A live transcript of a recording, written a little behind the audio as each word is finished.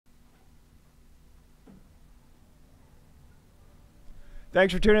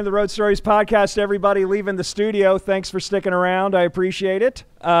Thanks for tuning in to the Road Stories podcast, everybody leaving the studio. Thanks for sticking around. I appreciate it.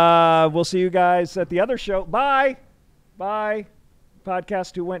 We'll see you guys at the other show. Bye. Bye.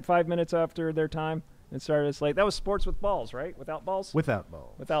 Podcast who went 5 minutes after their time and started us late. That was Sports with Balls, right? Without balls? Without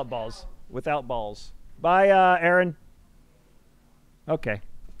balls. Without balls. Without balls. Bye, Aaron. Okay.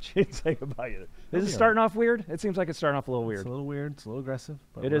 She didn't say goodbye either. Is it starting off weird? It seems like it's starting off a little weird. It's a little weird. It's a little aggressive.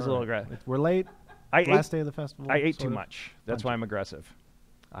 But it is a little aggressive. We're late. Last day of the festival. I ate too much. That's why I'm aggressive.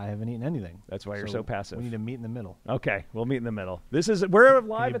 I haven't eaten anything. That's why you're so passive. We need to meet in the middle. Okay, we'll meet in the middle. We're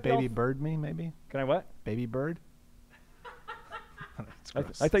live at baby bird me, maybe? Can I what? Baby bird? I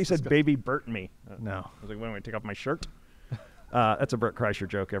thought you said baby Bert me. No. I was like, when do I take off my shirt? That's a Bert Kreischer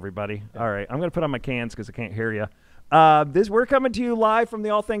joke, everybody. Yeah. All right, I'm going to put on my cans because I can't hear you. We're coming to you live from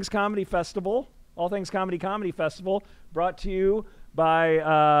the All Things Comedy Festival. All Things Comedy Festival, brought to you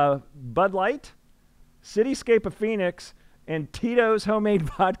by Bud Light, Cityscape of Phoenix, and Tito's Homemade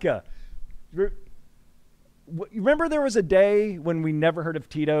Vodka. Remember there was a day when we never heard of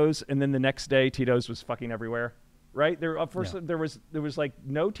Tito's, and then the next day Tito's was fucking everywhere, right? There was like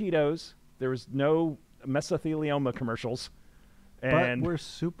no Tito's, there was no mesothelioma commercials, and but we're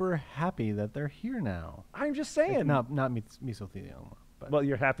super happy that they're here now. I'm just saying, not mesothelioma. But well,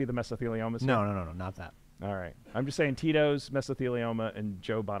 you're happy the mesothelioma's no, not that. All right, I'm just saying Tito's, mesothelioma, and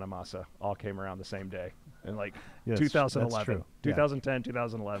Joe Bonamassa all came around the same day. In like 2011, 2010,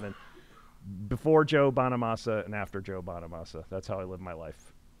 2011, before Joe Bonamassa and after Joe Bonamassa. That's how I live my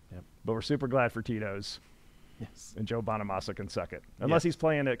life. Yep. But we're super glad for Tito's. Yes. And Joe Bonamassa can suck it. Unless he's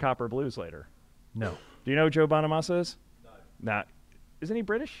playing at Copper Blues later. No. Do you know who Joe Bonamassa is? No. Not. Isn't he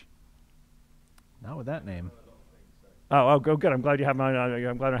British? Not with that name. Oh, good. I'm glad you have him on.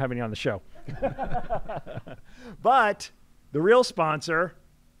 I'm glad I'm having you on the show. But the real sponsor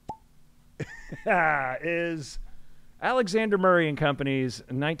is Alexander Murray and Company's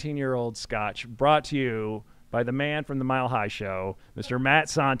 19-year-old Scotch, brought to you by the man from the Mile High Show, Mr. Matt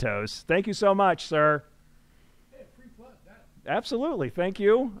Santos. Thank you so much, sir. Hey, free plug, Absolutely. Thank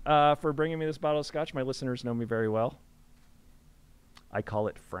you for bringing me this bottle of Scotch. My listeners know me very well. I call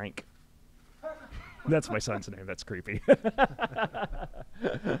it Frank. That's my son's name. That's creepy.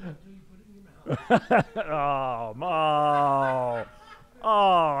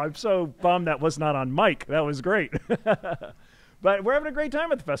 Oh, I'm so bummed that was not on mic. That was great. But we're having a great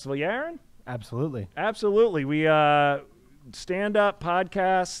time at the festival, yeah, Aaron? Absolutely. Absolutely. We stand-up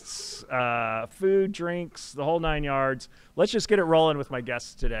podcasts, food, drinks, the whole 9 yards. Let's just get it rolling with my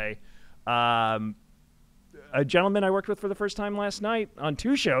guests today. A gentleman I worked with for the first time last night on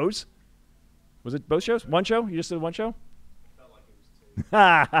 2 shows. Was it both shows? One show? You just did one show? Felt like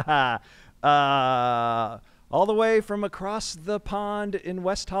it was 2. All the way from across the pond in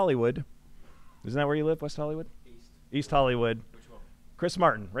West Hollywood. Isn't that where you live, West Hollywood? East Hollywood. Which one? Chris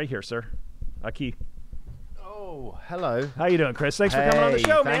Martin, right here, sir. Aki. Oh, hello. How you doing, Chris? Thanks for coming on the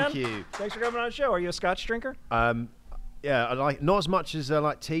show, man. Thank you. Thanks for coming on the show. Are you a Scotch drinker? Yeah, I like not as much as I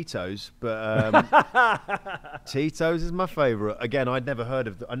like Tito's, but Tito's is my favorite. Again, I never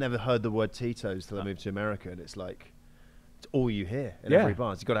heard the word Tito's till I moved to America, and it's like it's all you hear in every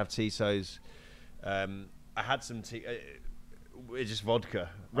bar. You've got to have Tito's. I had some it's just vodka.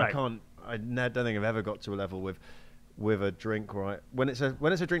 Right. I don't think I've ever got to a level with a drink where when it's a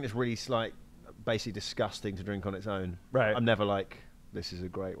drink that's really like basically disgusting to drink on its own. Right. I'm never like, this is a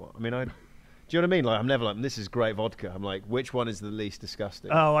great one. I mean, do you know what I mean? Like, I'm never like, this is great vodka. I'm like, which one is the least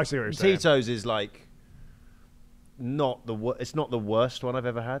disgusting? Oh, I see what you're saying. Tito's is like it's not the worst one I've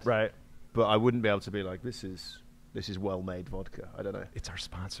ever had. Right. But I wouldn't be able to be like, this is well-made vodka. I don't know. It's our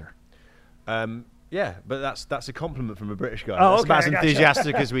sponsor. Yeah, but that's a compliment from a British guy. Oh, that's okay, about as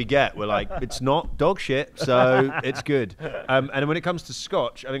enthusiastic as we get. We're like, it's not dog shit, so it's good. And when it comes to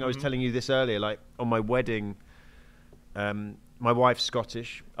Scotch, I think I was telling you this earlier, like on my wedding, my wife's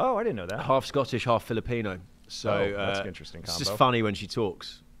Scottish. Oh, I didn't know that. Half Scottish, half Filipino. So that's an interesting combo. It's just funny when she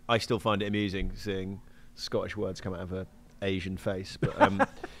talks. I still find it amusing seeing Scottish words come out of her Asian face. But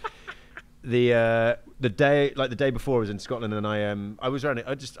the day before I was in Scotland, and I was wearing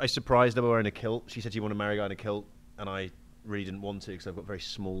I surprised her by wearing a kilt. She said she wanted to marry a guy in a kilt, and I really didn't want to because I've got very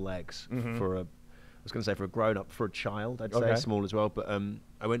small legs for a grown up, for a child I'd say small as well. But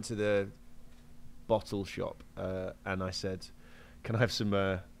I went to the bottle shop and I said, can I have some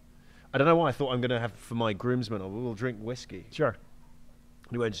I don't know why I thought I'm gonna have for my groomsmen, we'll drink whiskey. Sure.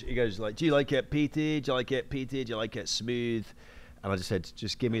 And he goes like, do you like it peated? Do you like it peated? Do you like it smooth? And I just said,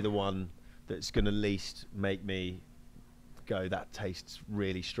 just give me the one that's going to least make me go, that tastes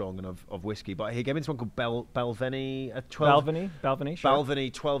really strong and of whiskey. But he gave me this one called Balvenie. Balvenie, sure.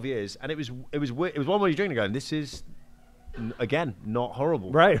 Balvenie, 12 years. And it was one where you're drinking and going, this is again, not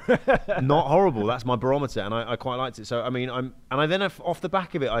horrible. Right. Not horrible. That's my barometer, and I quite liked it. So I mean, I then off the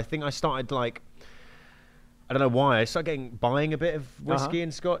back of it, I think I started like, I don't know why, I started buying a bit of whiskey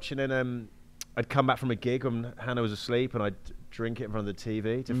and scotch, and then I'd come back from a gig when Hannah was asleep, and I'd drink it in front of the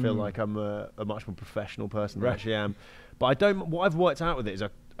TV to feel like I'm a much more professional person than I actually am. But I don't. What I've worked out with it is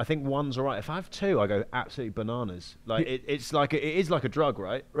I think one's all right. If I have two, I go absolutely bananas. Like it is like a drug,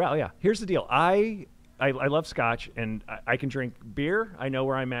 right? Well, yeah. Here's the deal. I love scotch, and I can drink beer. I know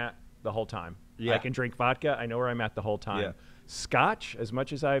where I'm at the whole time. Yeah. I can drink vodka. I know where I'm at the whole time. Yeah. Scotch, as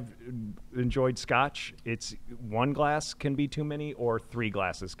much as I've enjoyed scotch, it's one glass can be too many, or 3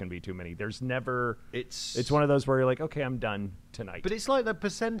 glasses can be too many. There's never. It's one of those where you're like, okay, I'm done tonight. But it's like the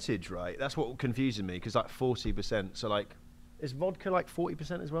percentage, right? That's what confuses me, because like 40%. So like, is vodka like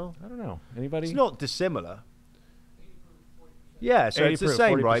 40% as well? I don't know. Anybody? It's not dissimilar. Yeah, so 80 it's the proof,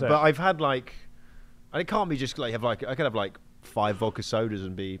 same, 40%. right? But I've had like, and it can't be just like I could have like 5 vodka sodas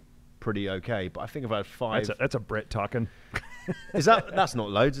and be pretty okay. But I think if I had 5, That's a Brit talking. that's not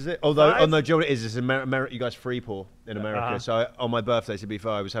loads, is it? Although, 5? oh no, do you know what it is? It's you guys free pour in America. So on my birthday, to be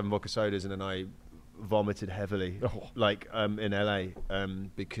fair, I was having vodka sodas and then I vomited heavily, like in LA,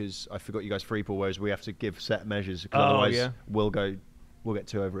 because I forgot you guys free pour, whereas we have to give set measures, because otherwise we'll get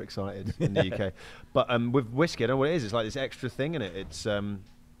too overexcited in the UK. But with whiskey, I don't know what it is. It's like this extra thing in it. It's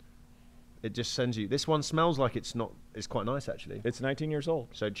it just sends you. This one smells like it's not. It's quite nice actually. It's 19 years old.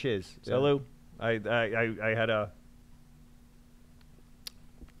 So cheers. Salud. I had a.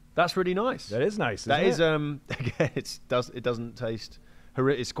 That's really nice. That is nice. That is isn't again. It doesn't taste.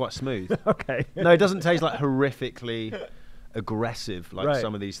 It's quite smooth. Okay. No, it doesn't taste like horrifically aggressive like Right.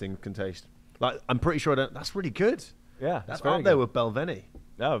 some of these things can taste. Like I'm pretty sure that's really good. Yeah, That's very up there good. with Belveni.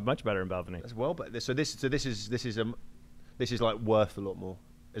 Oh, much better in Belveni. That's well better. So this is like worth a lot more.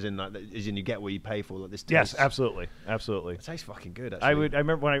 As in you get what you pay for. Like this. Yes, tastes, absolutely. It tastes fucking good. Actually. I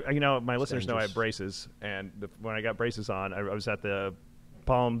remember when my listeners know I dangerous. have braces, and when I got braces on, I was at the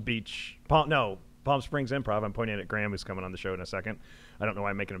Palm Springs Improv. I'm pointing at Graham, who's coming on the show in a second. I don't know why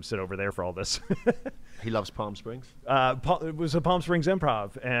I'm making him sit over there for all this. He loves Palm Springs. It was a Palm Springs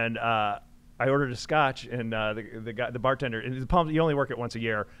Improv, and I ordered a scotch, and the bartender, and you only work it once a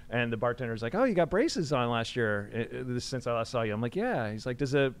year, and the bartender's like, "Oh, you got braces on last year since I last saw you." I'm like, "Yeah." He's like,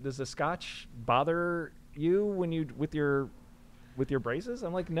 "Does the scotch bother you when you with your braces?"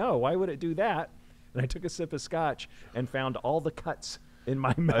 I'm like, "No. Why would it do that?" And I took a sip of scotch and found all the cuts in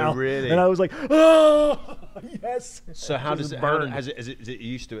my mouth. Oh, really? And I was like, "Oh, yes." So how does it burn? is it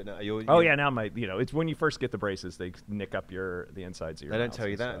used to it now? Yeah, now it's when you first get the braces, they nick up the insides of your They don't mouth tell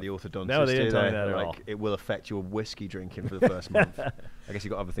you and that stuff. at the orthodontist. No, they didn't do tell they? me that They're at like, all. it will affect your whiskey drinking for the first month. I guess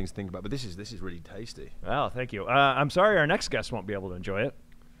you've got other things to think about, but this is really tasty. Well, thank you. I'm sorry our next guest won't be able to enjoy it.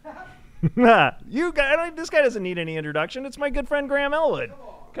 This guy doesn't need any introduction. It's my good friend Graham Elwood.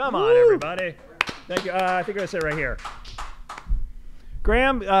 Come on, everybody. Thank you. I think I'm going to sit right here.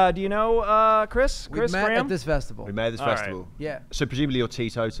 Graham, do you know Chris? We Chris met Graham? at this festival. We made this All right. festival. Yeah. So presumably you're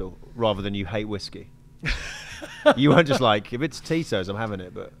teetotal rather than you hate whiskey. You weren't just like, if it's Tito's, I'm having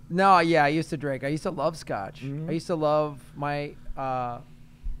it. But No, yeah, I used to drink. I used to love scotch. Mm-hmm. I used to love my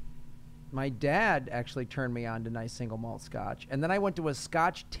dad actually turned me on to nice single malt scotch. And then I went to a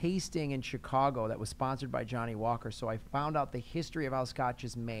scotch tasting in Chicago that was sponsored by Johnny Walker. So I found out the history of how scotch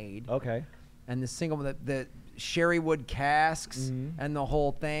is made. Okay. And the sherry wood casks and the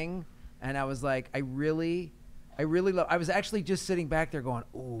whole thing. And I was like, I really love. I was actually just sitting back there going,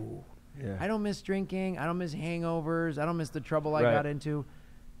 ooh, yeah. I don't miss drinking. I don't miss hangovers. I don't miss the trouble I Right. got into.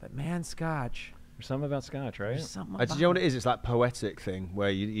 But man, scotch. There's something about scotch, right? There's something do about you know what it is? It's that poetic thing where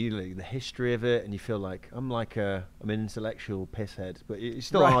you like the history of it, and you feel like I'm an intellectual pisshead, but you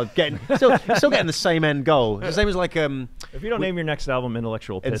still are getting still getting the same end goal. It's the same as like If you don't name your next album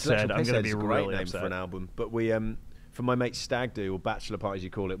Intellectual Pisshead, I'm going to be a great really name upset. for an album. But we for my mate's stag do or bachelor party as you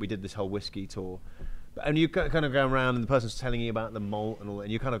call it, we did this whole whiskey tour. And you kind of go around, and the person's telling you about the malt and all that,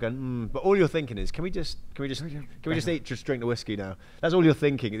 and you kind of go, but all you're thinking is, can we just drink the whiskey now? That's all you're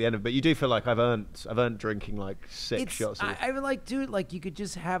thinking at the end of it. But you do feel like I've earned drinking like 6 shots. I would like, dude, like you could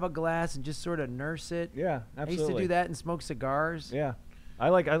just have a glass and just sort of nurse it. Yeah, I used absolutely. to do that and smoke cigars. Yeah.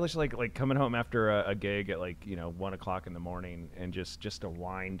 I just like coming home after a gig at 1 o'clock in the morning and just to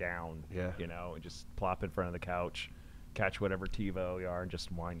wind down. Yeah. And just plop in front of the couch, catch whatever TiVo you are, and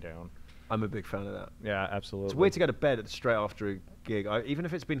just wind down. I'm a big fan of that. Yeah, absolutely. It's weird to go to bed straight after a gig. Even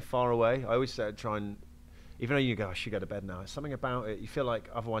if it's been far away, I always try and, even though you go, I should go to bed now, there's something about it. You feel like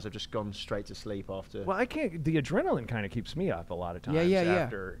otherwise I've just gone straight to sleep after. Well, I can't. The adrenaline kind of keeps me up a lot of times. Yeah.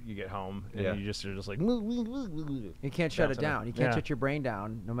 After you get home, and Yeah. you're just like. You can't shut it Bouncing down. up. You can't Yeah. shut your brain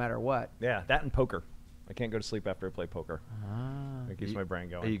down no matter what. Yeah, that and poker. I can't go to sleep after I play poker. It keeps my brain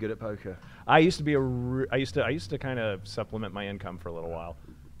going. Are you good at poker? I used to be I used to kind of supplement my income for a little while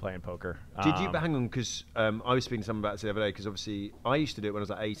playing poker. Did you hang on? Because I was speaking to someone about this the other day. Because obviously I used to do it when I was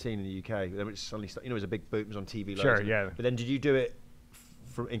like 18 in the UK. Then it suddenly started, it was a big boom. It was on TV. Sure, loads. yeah. But then did you do it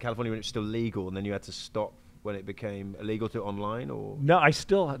in California when it was still legal, and then you had to stop when it became illegal to online, or? No,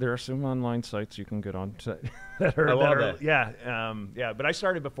 there are some online sites you can get on to that are, Oh, are there? yeah. But I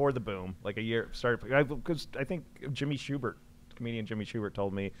started before the boom, like a year because I think comedian Jimmy Schubert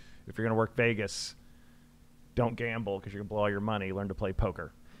told me, if you're going to work Vegas, don't gamble because you're going to blow all your money. Learn to play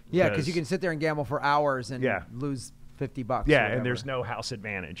poker. Yeah, because you can sit there and gamble for hours and Yeah. lose $50. Yeah, or and there's whatever. no house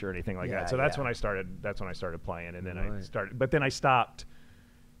advantage or anything like Yeah, that. So that's yeah. when I started. That's when I started playing, and then I Right. started. But then I stopped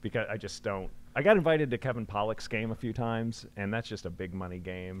because I just don't. I got invited to Kevin Pollak's game a few times, and that's just a big money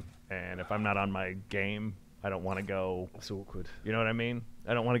game. And if I'm not on my game, I don't want to go. It's awkward. You know what I mean?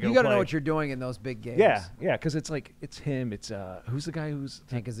 I don't want to go. You got to play. know what you're doing in those big games. Yeah, because it's like it's him. It's who's the guy who's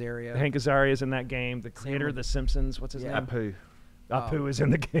Hank Azaria. Hank Azaria's in that game. The creator of The Simpsons. What's his Yeah. name? Apu. Apu is in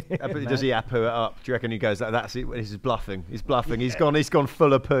the game. Does he Apu it up? Do you reckon he goes like that's it? He's bluffing. He's bluffing. He's gone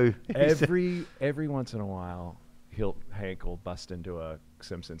full of poo. Every once in a while, Hank will bust into a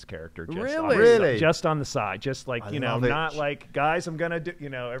Simpsons character. Just Really? on the Really? side, just on the side, just like I you know, love it. not like guys. I'm gonna do. You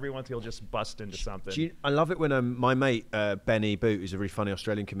know, every once he'll just bust into something. I love it when my mate Benny Boot, who's a really funny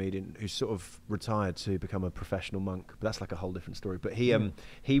Australian comedian, who's sort of retired to become a professional monk, but that's like a whole different story. But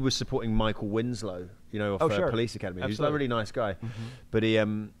he was supporting Michael Winslow, you know, off sure. Police Academy, who's like a Absolutely. really nice guy. But he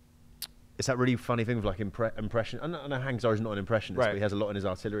it's that really funny thing of like impression. I know Hank Azaria's not an impressionist, Right. but he has a lot in his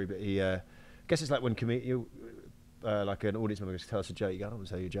artillery. But he, I guess it's like when like an audience member goes to tell us a joke, you go, I don't want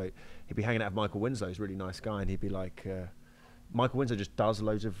to tell you a joke. He'd be hanging out with Michael Winslow, who's a really nice guy, and he'd be like, Michael Winslow just does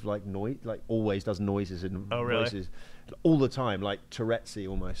loads of like noise, like always does noises and Oh, really? voices all the time, like Tourette's-y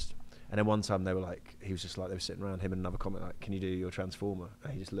almost. And then one time they were like, he was just like, they were sitting around him and another comic like, can you do your Transformer?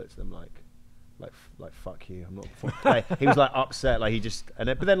 And he just looked at them like fuck you, I'm not. Like, he was like upset, like he just,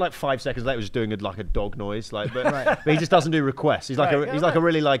 but then like 5 seconds later, he was just doing like a dog noise, like, but he just doesn't do requests. He's like Right. he's like a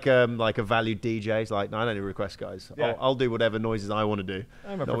really like a valued DJ. He's like, no, I don't do requests, guys. Yeah. I'll do whatever noises I want to do.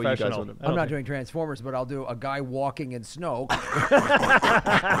 I'm a not what you guys professional. want to- I'm not doing Transformers, but I'll do a guy walking in snow.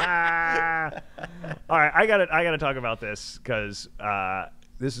 All right, I gotta talk about this because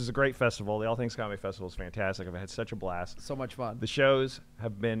this is a great festival. The All Things Comedy Festival is fantastic. I've had such a blast. So much fun. The shows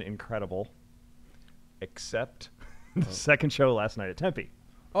have been incredible, except the second show last night at Tempe.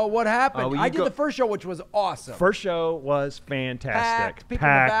 Oh, what happened? Oh, well, I you did got- the first show, which was awesome. First show was fantastic. Packed, people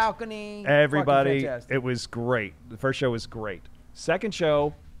in the balcony. Everybody. Fucking fantastic. It was great. The first show was great. Second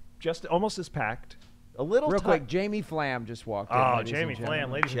show, just almost as packed. A little Real tight. quick, Jamie Flam just walked in. Oh, ladies and Jamie gentlemen.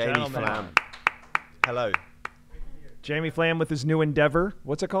 Flam, ladies and Jamie gentlemen. Flam. Hello. Jamie Flam with his new endeavor.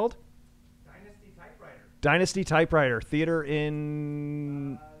 What's it called? Dynasty Typewriter. Dynasty Typewriter Theater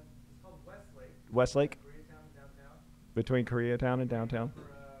in It's called Westlake. Westlake, Koreatown, downtown. between Koreatown and downtown. For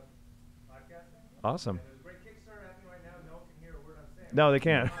podcasting. Awesome. And there's a great Kickstarter happening right now. No one can hear a word I'm saying. No, they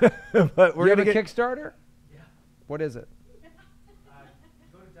can't. But we're You have gonna a get Kickstarter? Yeah. What is it?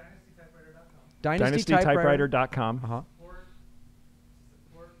 Go to dynastytypewriter.com. dynastytypewriter.com Support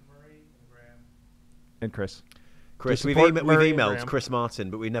Murray and Graham. and Chris. Chris, To we've support Murray and emailed Graham. Chris Martin,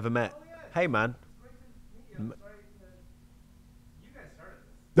 but we never met. Hey, man. Great to meet you. I'm sorry you guys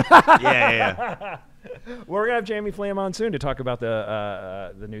started this. Yeah. Well, we're gonna have Jamie Flam on soon to talk about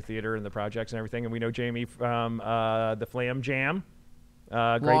the new theater and the projects and everything. And we know Jamie from the Flam Jam,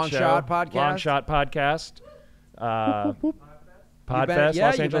 great Long show. Shot Podcast. Long Shot Podcast, You've Podfest, been- yeah,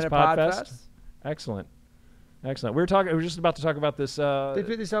 Los you've Angeles been at Podfest. Podfest. Excellent. We were just about to talk about this. They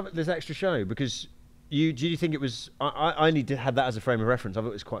put this extra show because did you think it was? I only had that as a frame of reference. I thought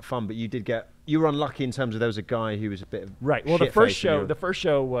it was quite fun, but you were unlucky in terms of there was a guy who was a bit of Right. Well, the first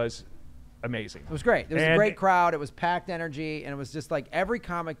show was amazing. It was great. There was a And- great crowd. It was packed energy, and it was just like every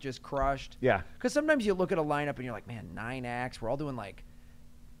comic just crushed. Yeah. Because sometimes you look at a lineup and you're like, man, 9 acts. We're all doing like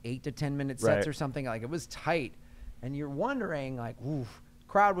 8 to 10 minute sets Right. or something. Like it was tight, and you're wondering like, oof.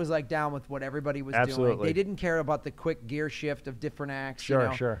 Crowd was like down with what everybody was doing. Absolutely. They didn't care about the quick gear shift of different acts. Sure, you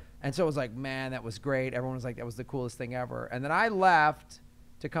know? sure. And so it was like, man, that was great. Everyone was like, that was the coolest thing ever. And then I left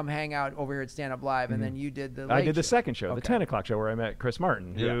to come hang out over here at Stand Up Live, and then you did the. I late did the show. second show, the Okay. 10 o'clock show, where I met Chris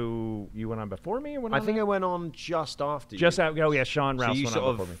Martin, Yeah. who you went on before me. Or went I on think that? I went on just after Just you. out. Oh yeah, Sean So Rouse you went sort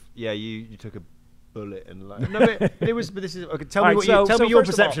on before me. of you took a bullet and like no, but it was. But this is okay. Tell All me right, what so- tell so me your first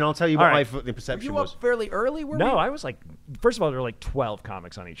of all- perception. I'll tell you all what I right. thought the Were perception you was. up fairly early? Were No, we? I was like, first of all, there were like 12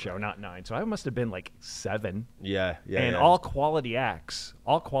 comics on each show, not 9. So I must have been like 7. Yeah, And all quality acts,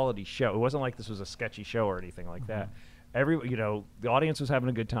 all quality show. It wasn't like this was a sketchy show or anything like that. The audience was having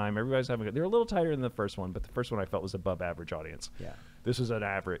a good time. Everybody was having a good. They were a little tighter than the first one, but the first one I felt was above average audience. Yeah. This was an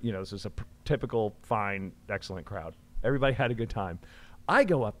average. This was a typical, fine, excellent crowd. Everybody had a good time. I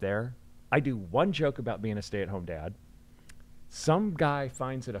go up there. I do one joke about being a stay-at-home dad. Some guy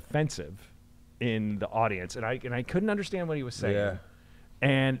finds it offensive in the audience, and I couldn't understand what he was saying. Yeah.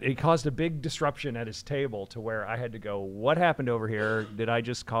 And it caused a big disruption at his table to where I had to go, what happened over here? Did I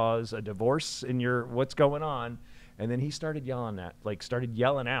just cause a divorce in what's going on? And then he started yelling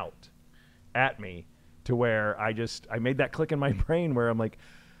out at me to where I made that click in my brain where I'm like,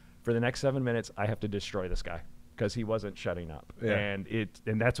 for the next 7 minutes, I have to destroy this guy because he wasn't shutting up. Yeah. And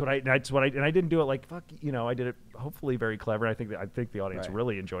that's what I didn't do it like, fuck, I did it hopefully very clever. I think the audience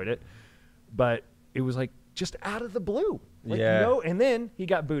really enjoyed it, but it was like just out of the blue. And then he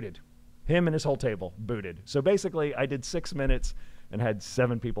got booted. Him and his whole table booted. So basically, I did 6 minutes and had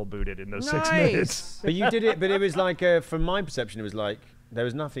 7 people booted in those 6 minutes. But you did it. But it was like, from my perception, it was like there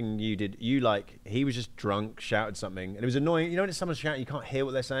was nothing you did. He was just drunk, shouted something, and it was annoying. When it's someone shouting, you can't hear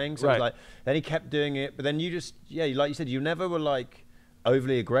what they're saying. So it was like, then he kept doing it. But then you just, like you said, you never were like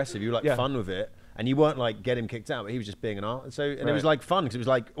overly aggressive. You were like fun with it. And you weren't like get him kicked out, but he was just being an art. So it was like fun because it was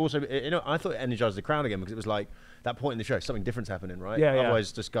like also I thought it energized the crowd again because it was like that point in the show something different's happening, right? Yeah.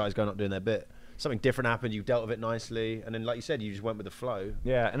 Otherwise, just guys going up doing their bit. Something different happened. You dealt with it nicely, and then like you said, you just went with the flow.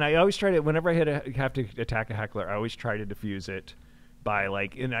 Yeah, and I always try to whenever I have to attack a heckler, I always try to diffuse it by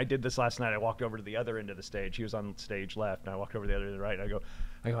and I did this last night. I walked over to the other end of the stage. He was on stage left, and I walked over to the other to the right. And I go,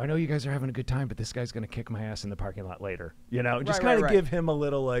 I know you guys are having a good time, but this guy's going to kick my ass in the parking lot later. Just kind of give him a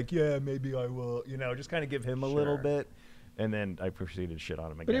little maybe I will, just kind of give him a little bit. And then I proceeded to shit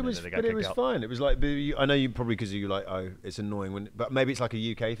on him again. But it was fine. It was like, I know you probably because you like, it's annoying but maybe it's like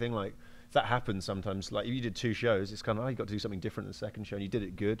a UK thing. Like if that happens sometimes, like if you did 2 shows, it's kind of, you got to do something different in the second show and you did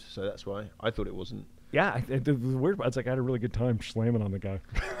it good. So that's why I thought it wasn't. Yeah, the weird part, it's like I had a really good time slamming on the guy.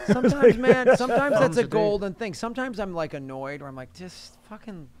 Sometimes, man, sometimes that's a golden thing. Sometimes I'm like annoyed or I'm like, just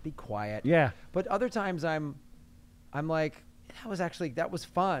fucking be quiet. Yeah. But other times I'm like, that was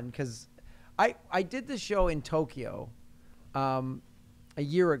fun because I did this show in Tokyo a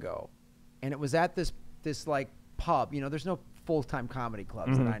year ago, and it was at this like pub. There's no full-time comedy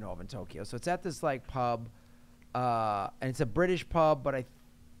clubs that I know of in Tokyo, so it's at this like pub, and it's a British pub, but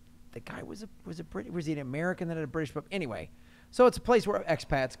the guy was he an American that had a British pub? Anyway, so it's a place where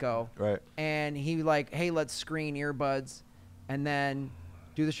expats go. Right. And he like, hey, let's screen earbuds and then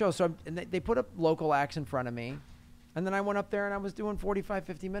do the show. So they put up local acts in front of me. And then I went up there and I was doing 45,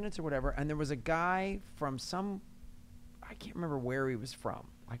 50 minutes or whatever. And there was a guy from I can't remember where he was from,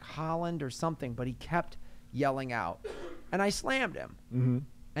 like Holland or something, but he kept yelling out. And I slammed him. Mm-hmm.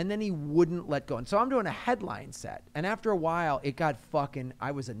 And then he wouldn't let go. And so I'm doing a headline set. And after a while, it got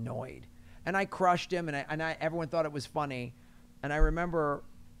I was annoyed. And I crushed him, and everyone thought it was funny. And I remember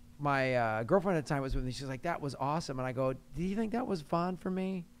my girlfriend at the time was with me. She's like, that was awesome. And I go, do you think that was fun for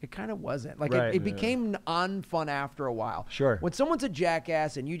me? It kind of wasn't. Like, it became unfun after a while. Sure. When someone's a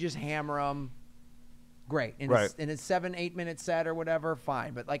jackass and you just hammer them, great. In a 7-8 minute set or whatever,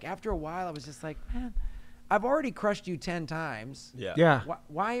 fine. But, like, after a while, I was just like, man, I've already crushed you 10 times. Yeah.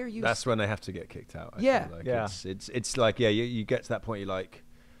 Why are you? That's when they have to get kicked out. I yeah. feel like. Yeah. It's like, you get to that point, you're like,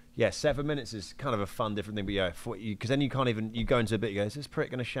 7 minutes is kind of a fun, different thing. But because then you can't even, you go into a bit, you go, is this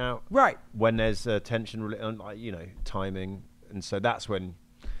prick going to shout? Right. When there's tension, like, timing. And so that's when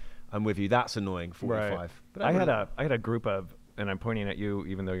I'm with you. That's annoying, 45. Right. But I had a group of, and I'm pointing at you,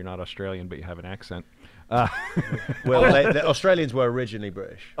 even though you're not Australian, but you have an accent. Well, the Australians were originally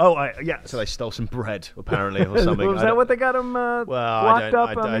British. Oh, yeah. So they stole some bread, apparently, or something. Was that what they got them locked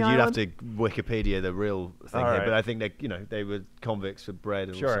up on the you'd island? have to Wikipedia the real thing here, right. but I think they were convicts for bread.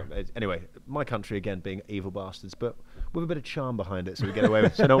 And Sure. Anyway, my country again being evil bastards, but with a bit of charm behind it, so we get away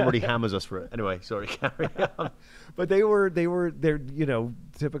with it. So no one really hammers us for it. Anyway, sorry, carry on. But they're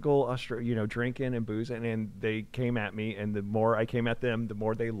typical drinking and boozing, and they came at me, and the more I came at them, the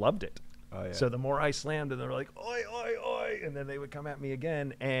more they loved it. Oh, yeah. So the more I slammed, and they were like, oi, oi, oi, and then they would come at me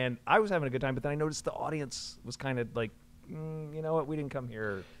again, and I was having a good time, but then I noticed the audience was kind of like, you know what, we didn't come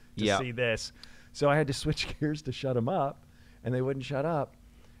here to see this. So I had to switch gears to shut them up, and they wouldn't shut up.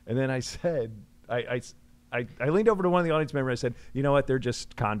 And then I said, I leaned over to one of the audience members, I said, you know what, they're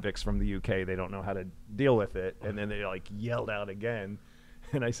just convicts from the UK. They don't know how to deal with it. And then they like yelled out again.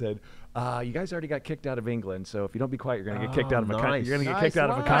 And I said, you guys already got kicked out of England, so if you don't be quiet, you're going to get kicked out of you're going to get kicked out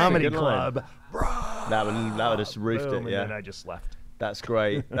of a comedy club. That would just roofed Boom, it, yeah. And then I just left. That's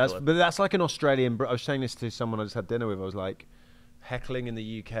great. But that's like an Australian. I was saying this to someone I just had dinner with. I was like, heckling in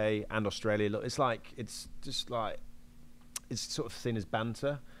the UK and Australia. Look, it's sort of seen as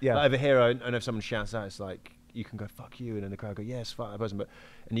banter. Yeah. Like over here, I know if someone shouts out, it's like, you can go fuck you, and then the crowd go yes, fuck that person. But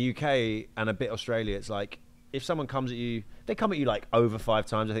in the UK and a bit Australia, it's like if someone comes at you, they come at you like over 5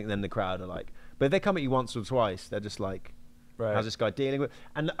 times. I think then the crowd are like, but if they come at you once or twice, they're just like. Right. How's this guy dealing with?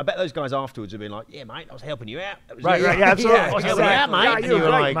 And I bet those guys afterwards have been like, "Yeah, mate, I was helping you out." Right, yeah, absolutely. I was helping you out, mate. Yeah, And you're you're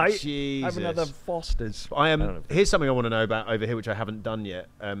right, like, mate. Jesus. I have another Foster's. I am. don't know. Here's something I want to know about over here, which I haven't done yet.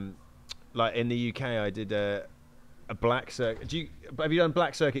 Like in the UK, I did a black circuit. Have you done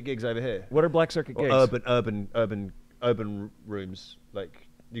black circuit gigs over here? What are black circuit gigs? Or urban rooms. Like,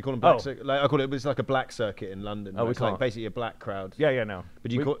 do you call them black circuit? Like I call it. It's like a black circuit in London. Oh, we it's call like it. basically a black crowd. Yeah, no. But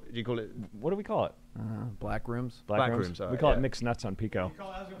do you call it? What do we call it? Black rooms. Black rooms, we alright, call it yeah. mixed nuts on Pico.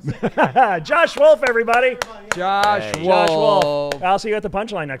 I was gonna say. Josh Wolf, everybody. Josh Hey. Josh Wolf. Wolf. I'll see you at the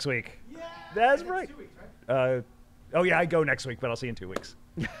Punchline next week. Yeah. That's It's right. 2 weeks, right? Oh yeah, I go next week, but I'll see you in 2 weeks.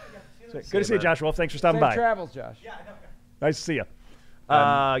 Yeah. Good to see you, man. Josh Wolf. Thanks for stopping Safe by. travels, Josh. Yeah, I know. Nice to see you.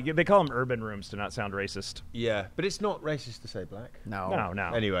 Yeah, they call them urban rooms to not sound racist. Yeah, but it's not racist to say black. No.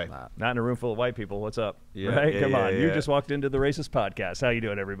 No. Anyway. Not in a room full of white people. What's up? Yeah, Right? yeah, Come yeah, on. You yeah. just walked into the racist podcast. How you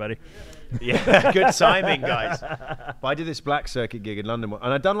doing, everybody? Yeah, good timing, guys. But I did this black circuit gig in London,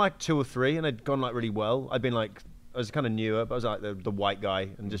 and I'd done like 2 or 3, and I'd gone like really well. I'd been like, I was kind of newer, but I was like the white guy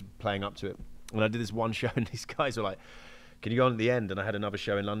and just playing up to it. And I did this one show, and these guys were like, "Can you go on at the end?" And I had another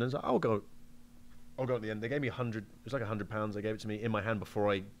show in London. So I'll go at the end. They gave me 100. It was like £100. They gave it to me in my hand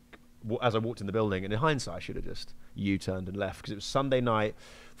before as I walked in the building. And in hindsight, I should have just U-turned and left because it was Sunday night,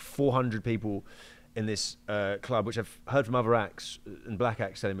 400 people in this club, which I've heard from other acts and black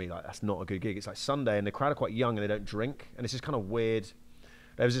acts telling me like that's not a good gig. It's like Sunday, and the crowd are quite young and they don't drink, and it's just kind of weird.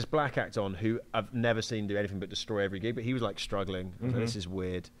 There was this black act on who I've never seen do anything but destroy every gig, but he was like struggling. I was like, this is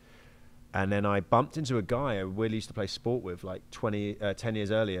weird. And then I bumped into a guy I really used to play sport with like 10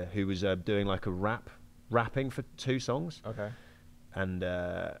 years earlier who was doing like a rapping for 2 songs. Okay. And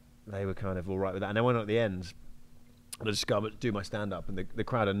they were kind of all right with that. And then I went on at the end and I just do my stand-up, and the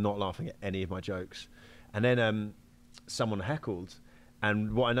crowd are not laughing at any of my jokes. And then someone heckled.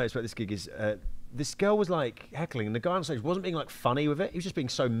 And what I noticed about this gig is this girl was like heckling, and the guy on stage wasn't being like funny with it. He was just being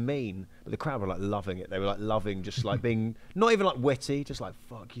so mean, but the crowd were like loving it. They were like loving just like being not even like witty, just like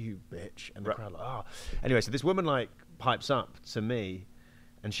fuck you, bitch. And the crowd like, oh. Anyway, so this woman like pipes up to me,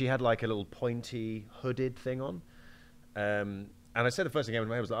 and she had like a little pointy hooded thing on. And I said the first thing I came into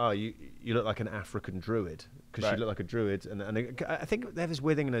my head was like, oh, you look like an African druid, because she looked like a druid. And I think they have this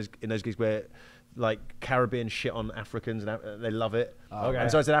weird thing in those gigs where like Caribbean shit on Africans, and they love it. Okay.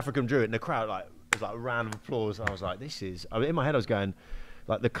 And so I said African druid, and the crowd like was like a round of applause. I was like, in my head I was going,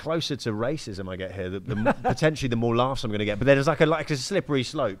 like the closer to racism I get here, the potentially the more laughs I'm going to get. But then it's like a slippery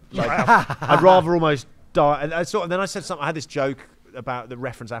slope. Like I'd rather almost die. And then I said something. I had this joke about the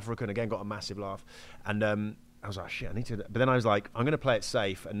reference African, again got a massive laugh, and I was like, shit, I need to. But then I was like, I'm going to play it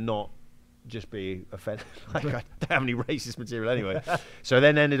safe and not just be offended. Like, I don't have any racist material anyway. So I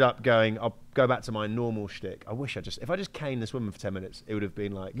then ended up going, I'll go back to my normal shtick. I wish if I just caned this woman for 10 minutes, it would have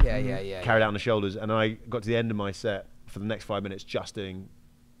been like, carried out on the shoulders. And I got to the end of my set for the next 5 minutes just doing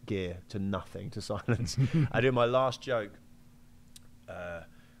gear to nothing, to silence. I did my last joke,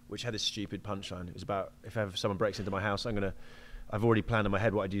 which had this stupid punchline. It was about, if ever someone breaks into my house, I've already planned in my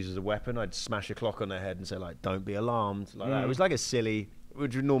head what I'd use as a weapon. I'd smash a clock on their head and say like, don't be alarmed, like that. It was like a silly,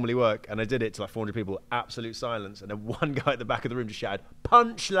 which would normally work, and I did it to like 400 people, absolute silence, and then one guy at the back of the room just shouted,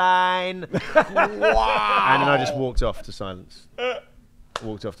 punchline! Wow! And then I just walked off to silence.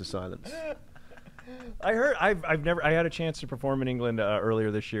 I heard I had a chance to perform in England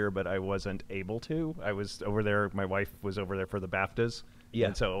earlier this year, but I wasn't able to. I was over there. My wife was over there for the BAFTAs. Yeah.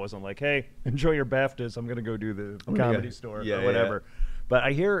 And so it wasn't like, hey, enjoy your BAFTAs. I'm going to go do the comedy store Yeah, or yeah, whatever. yeah. But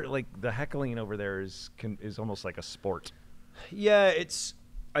I hear like the heckling over there is almost like a sport. Yeah,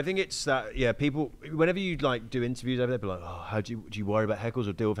 I think it's that. Yeah, people. Whenever you like do interviews over there, be like, "Oh, how do you worry about heckles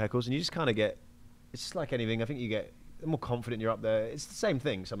or deal with heckles?" And you just kind of get. It's just like anything. I think you get more confident. You're up there. It's the same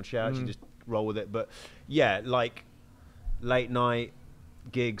thing. Someone shouts, you just roll with it. But yeah, like late night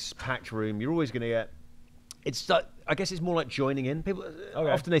gigs, packed room. You're always going to get. It's like, I guess it's more like joining in. People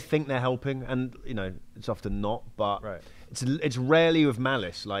often they think they're helping, and it's often not. But it's rarely with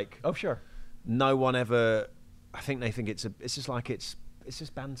malice. Like, Oh, sure. no one ever. I think they think it's just like it's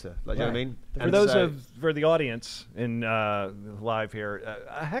just banter. Like, you know what I mean? For the audience in live here,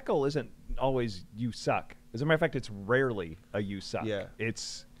 a heckle isn't always you suck. As a matter of fact, it's rarely a you suck. Yeah.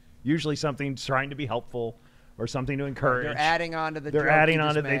 It's usually something trying to be helpful or something to encourage. They're adding on to the They're joke adding you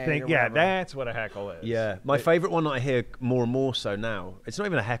on just to. They made think, or yeah, whatever. that's what a heckle is. Yeah, my favorite one that I hear more and more so now. It's not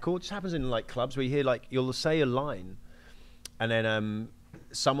even a heckle. It just happens in like clubs where you hear like you'll say a line, and then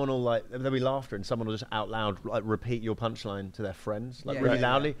someone will like there'll be laughter and someone will just out loud like repeat your punchline to their friends like really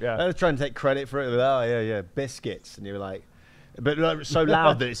loudly. Yeah. They're trying to take credit for it. Like, oh yeah, biscuits, and you're like, but like, so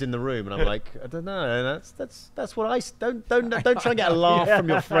loud that it's in the room, and I'm like, I don't know. That's what I don't try and get a laugh from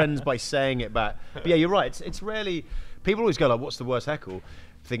your friends by saying it back. But yeah, you're right. It's rarely people always go like, what's the worst heckle?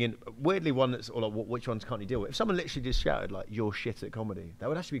 Thinking weirdly one that's or like which ones can't you deal with? If someone literally just shouted like you're shit at comedy, that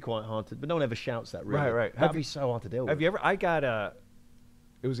would actually be quite hard to. But no one ever shouts that really. Right. That'd be so hard to deal with. Have you ever? I got a.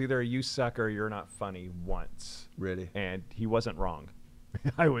 It was either a "you suck" or "you're not funny" once. Really? And he wasn't wrong.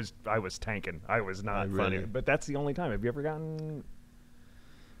 I was tanking. I was not funny. really? But that's the only time. Have you ever gotten?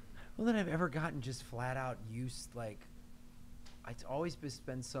 Well, that I've ever gotten just flat out used like. It's always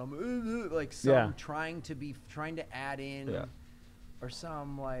been some like some trying to add in, or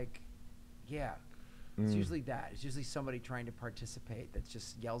some like, It's usually that. It's usually somebody trying to participate that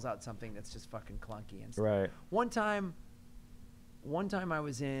just yells out something that's just fucking clunky and stuff. Right. One time I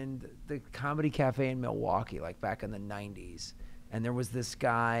was in the Comedy Cafe in Milwaukee, like back in the 90s, and there was this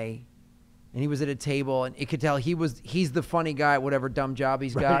guy, and he was at a table, and it could tell he's the funny guy at whatever dumb job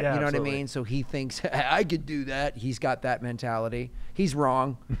he's got. Right, yeah, you know absolutely. what I mean? So he thinks I could do that. He's got that mentality. He's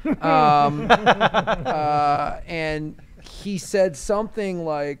wrong. And he said something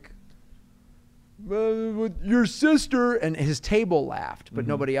like, with your sister, and his table laughed, but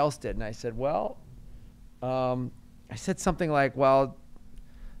nobody else did. And I said, well, I said something like, well,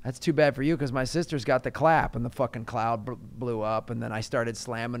 that's too bad for you because my sister's got the clap, and the fucking cloud blew up, and then I started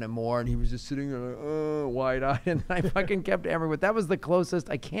slamming him more, and he was just sitting there like, wide-eyed, and I fucking kept hammering. But that was the closest.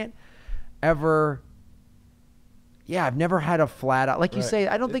 I can't ever. Yeah, I've never had a flat out. Like you say,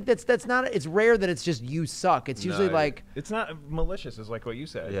 I don't think that's not. It's rare that it's just you suck. It's usually like. It's not malicious, is like what you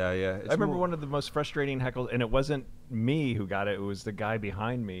said. Yeah. I remember one of the most frustrating heckles, and it wasn't me who got it. It was the guy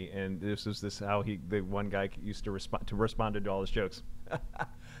behind me, and this how the one guy used to respond to all his jokes.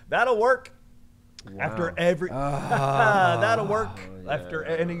 That'll work. Wow. After every. That'll work. Yeah. After,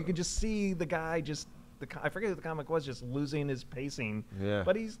 and you can just see the guy just. I forget who the comic was, just losing his pacing. Yeah.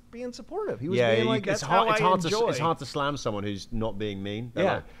 But he's being supportive. He was being like, that's how I enjoy. It's hard to slam someone who's not being mean.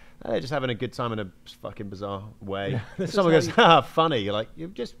 They're just having a good time in a fucking bizarre way. If someone goes, funny, you're like,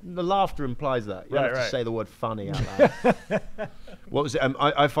 the laughter implies that. You don't have to say the word funny out loud. What was it?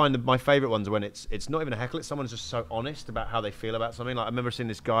 I find my favorite ones are when it's not even a heckle, it's someone's just so honest about how they feel about something. Like I remember seeing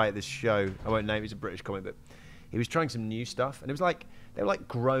this guy at this show, I won't name, he's a British comic, but he was trying some new stuff, and it was like, they were like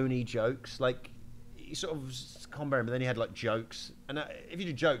groany jokes, like, sort of combo, but then he had like jokes, and if you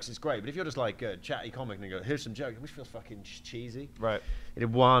do jokes it's great, but if you're just like a chatty comic and you go here's some jokes, which feels fucking cheesy. Right. He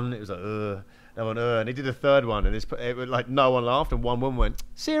did one, it was like another one, and he did a third one, and it was like no one laughed, and one woman went,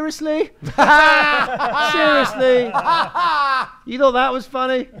 seriously? Seriously? You thought that was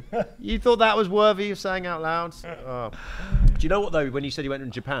funny? You thought that was worthy of saying out loud? Oh. Do you know what though, when you said you went to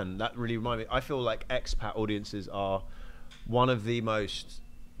Japan, that really reminded me, I feel like expat audiences are one of the most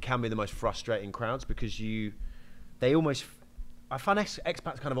can be the most frustrating crowds because they almost, I find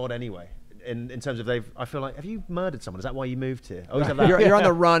expats kind of odd anyway. In terms of I feel like, have you murdered someone? Is that why you moved here? I always have that. You're on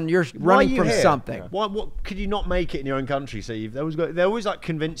the run. You're running from something. What could you not make it in your own country? So they always like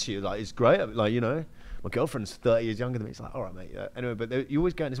convince you like it's great. Like my girlfriend's 30 years younger than me. It's like all right, mate. Anyway, but you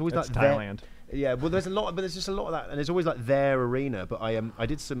always go. And it's always like Thailand. Yeah, well, there's just a lot of that, and it's always like their arena. But I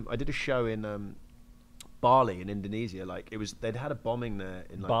did a show in Bali in Indonesia. Like they'd had a bombing there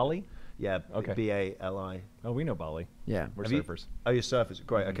in like, Bali. Yeah, okay. B-A-L-I. Oh, we know Bali. Yeah, we're surfers. Oh, you're surfers.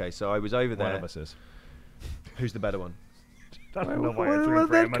 Great. Okay, so I was over there. One of us is. Who's the better one? I don't know why where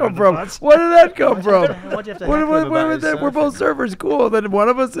did that come from? Where did that come from? Why'd you have to we're both surfers. Cool. Then one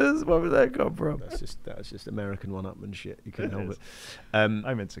of us is. Where would that come from? That's just American one-upman shit. You couldn't help it.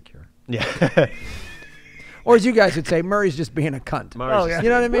 I'm insecure. Yeah. Or as you guys would say, Murray's just being a cunt. You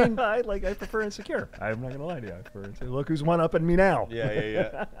know what I mean? I prefer insecure. I'm not gonna lie to you. I prefer insecure. Look who's one upping me now.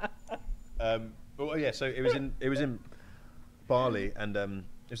 Yeah. Well, yeah. So it was in Bali, and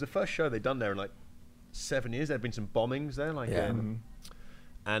it was the first show they'd done there in like 7 years. There'd been some bombings there, and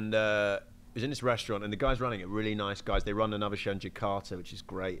it was in this restaurant, and the guys running it, really nice guys. They run another show in Jakarta, which is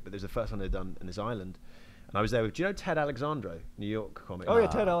great, but there's the first one they'd done in this island. And I was there with, do you know Ted Alexandro, New York comic? Oh yeah,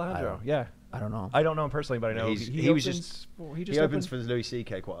 Ted Alexandro. Yeah. I don't know. I don't know him personally, but I know he opens for Louis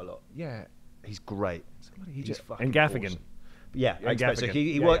C.K. quite a lot. Yeah. He's great. He's fucking and Gaffigan. Awesome. Yeah, so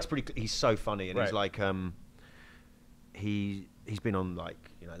he works pretty. He's so funny, and he's like he's been on like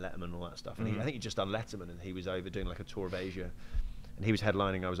Letterman and all that stuff, and I think he just done Letterman, and he was over doing like a tour of Asia, and he was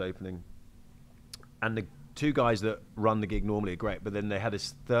headlining. I was opening, and the two guys that run the gig normally are great, but then they had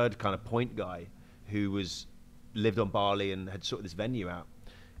this third kind of point guy who lived on Bali and had sorted this venue out.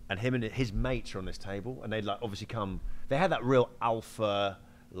 and him and his mates are on this table, and they'd like obviously come. They had that real alpha,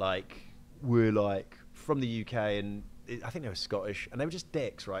 like we're like from the UK, and I think they were Scottish, and they were just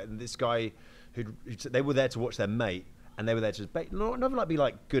dicks, right? And this guy they were there to watch their mate, and they were there to just not like be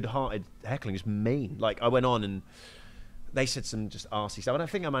like good-hearted heckling, just mean. Like I went on and they said some just arsey stuff, and I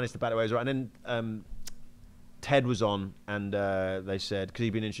think I managed to bat it away. Right, and then Ted was on, and they said because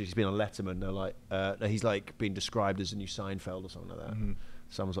he'd been introduced, he's been on Letterman. They're like, he's like being described as the new Seinfeld or something like that.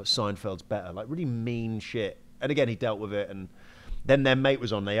 Someone's like Seinfeld's better, like really mean shit. And again, he dealt with it, and then their mate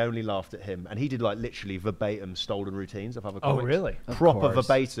was on. They only laughed at him, and he did like literally verbatim stolen routines of other comics. Oh, really? Proper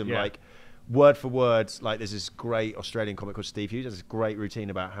verbatim, Yeah. like word for word. Like there's this great Australian comic called Steve Hughes. Has this great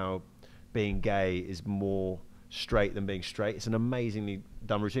routine about how being gay is more straight than being straight. It's an amazingly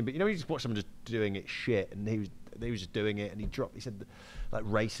done routine. But you know, you just watch someone just doing it shit, and he was just doing it, and he said like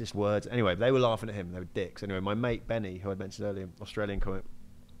racist words. Anyway, they were laughing at him. They were dicks. Anyway, my mate Benny, who I mentioned earlier, Australian comic,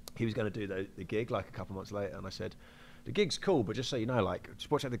 he was going to do the gig like a couple months later, and I said, the gig's cool, but just so you know, like, just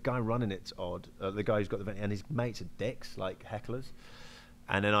watch out, the guy running it's odd. The guy who's got the event, and his mates are dicks, like hecklers.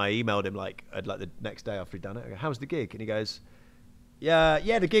 And then I emailed him like the next day after he'd done it. I go, how was the gig? And he goes, yeah,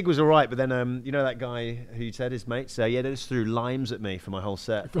 the gig was all right, but then you know that guy who you said his mates? Yeah, they just threw limes at me for my whole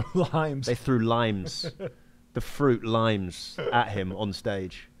set. Limes. They threw limes, the fruit limes at him on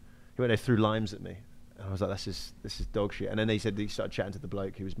stage. He went, they threw limes at me. And I was like, this is dog shit. And then he said he started chatting to the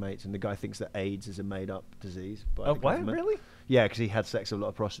bloke who was mates, and the guy thinks that AIDS is a made-up disease. Oh, what? Really? Yeah, because he had sex with a lot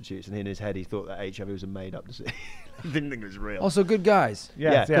of prostitutes, and in his head he thought that HIV was a made-up disease. He didn't think it was real. Also, good guys.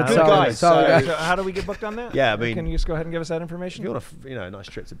 Yeah, yeah. good Solid guys. solid guys. So how do we get booked on that? Yeah, I mean, can you just go ahead and give us that information? If you want a nice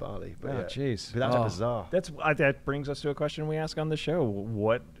trip to Bali. But Oh, yeah. jeez. But that's bizarre. That brings us to a question we ask on the show.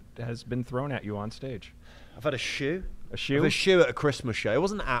 What has been thrown at you on stage? I've had a shoe. A shoe? I've had a shoe at a Christmas show. It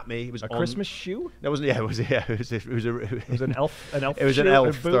wasn't at me. It was A on. Christmas shoe? It wasn't. Yeah, it was. Yeah, it was. It was an elf. An elf. It was an shoe?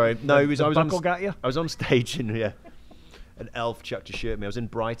 elf A boot? throwing. No, The- it was. the I was buckle on. got you? I was on stage and an elf chucked a shoe at me. I was in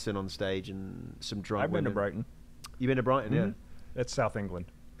Brighton on stage, and some drunk. I've been to women- Brighton. You've been to Brighton, yeah. That's South England.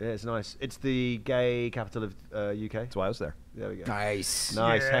 Yeah, it's nice. It's the gay capital of UK. That's why I was there. There we go. Nice.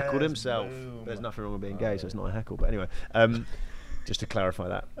 Nice. Yes, Heckled himself. boom. There's nothing wrong with being gay, so it's not a heckle. But anyway, just to clarify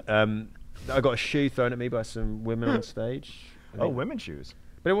that, I got a shoe thrown at me by some women on stage. Oh, women's shoes.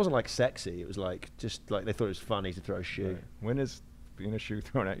 But it wasn't like sexy. It was like just like they thought it was funny to throw a shoe. When is being a shoe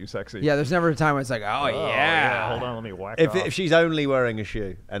thrown at you sexy? Yeah, there's never a time when it's like, oh, yeah. Hold on, let me whack If, off. if she's only wearing a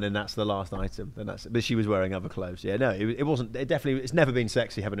shoe and then that's the last item, then that's. But she was wearing other clothes. Yeah, no, it wasn't. It definitely. It's never been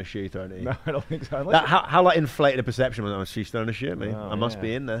sexy having a shoe thrown at you. No, I don't think so. I like That, how like inflated a perception when she's throwing a shoe at me. Oh, I must yeah.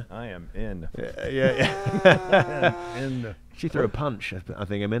 be in there. I am in. Yeah. In. She threw a punch. I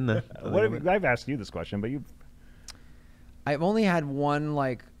think I'm in there. I've asked you this question, but you. I've only had one,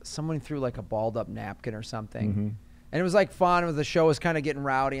 like, someone threw, like, a balled-up napkin or something. Mm-hmm. And it was, like, fun. The show was kind of getting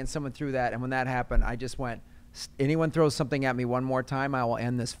rowdy, and someone threw that. And when that happened, I just went, anyone throws something at me one more time, I will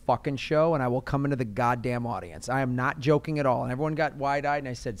end this fucking show, and I will come into the goddamn audience. I am not joking at all. And everyone got wide-eyed, and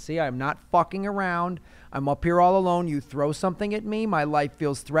I said, see, I'm not fucking around. I'm up here all alone. You throw something at me, my life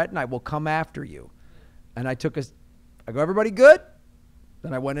feels threatened. I will come after you. And I go, everybody good?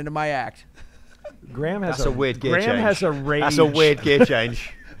 Then I went into my act. Graham has That's a weird gear Graham change. has a rage. That's a weird gear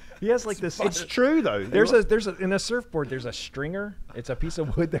change. He has like this. It's true though. There's a in a surfboard. There's a stringer. It's a piece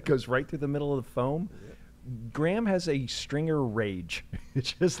of wood that goes right through the middle of the foam. Graham has a stringer rage.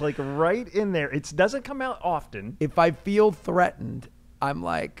 It's just like right in there. It doesn't come out often. If I feel threatened, I'm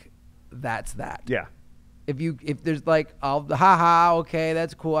like, that's that. Yeah. If there's like, haha, okay,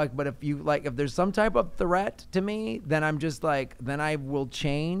 that's cool. But if there's some type of threat to me, then I'm just like, then I will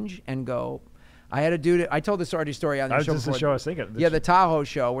change and go. I had a dude. I told this story on the show. This is the show I was thinking. Yeah, the Tahoe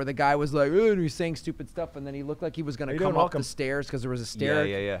show where the guy was like, oh, and he was saying stupid stuff, and then he looked like he was going to come up the stairs because there was a stair.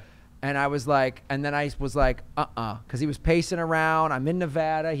 Yeah. And I was like, and then I was like, because he was pacing around. I'm in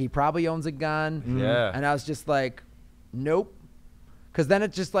Nevada. He probably owns a gun. Yeah. And I was just like, nope. Because then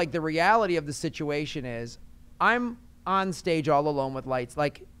it's just like the reality of the situation is I'm on stage all alone with lights.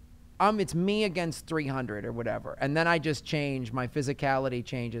 Like, it's me against 300 or whatever. And then I just change. My physicality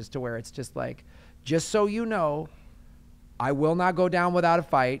changes to where it's just like, just so you know, I will not go down without a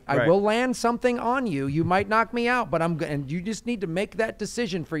fight. I will land something on you. You might knock me out, but and you just need to make that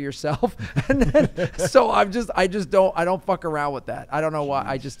decision for yourself. And then, so I don't fuck around with that. I don't know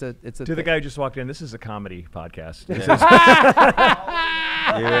why. It's a To the guy who just walked in, this is a comedy podcast.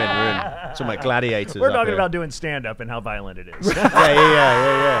 You're in. Some like gladiators. We're up talking here. about doing stand-up and how violent it is.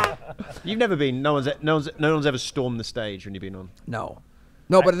 Yeah. You've never been. No one's ever stormed the stage when you've been on. No.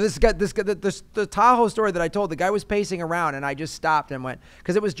 No, but the Tahoe story that I told, the guy was pacing around, and I just stopped and went,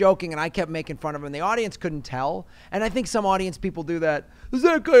 because it was joking, and I kept making fun of him. The audience couldn't tell, and I think some audience people do that. Is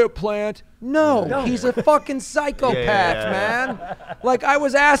that guy a plant? No, he's a fucking psychopath, man. Like, I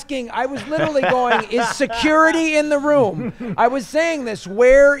was literally going, is security in the room? I was saying this,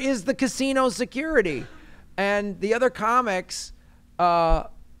 where is the casino security? And the other comics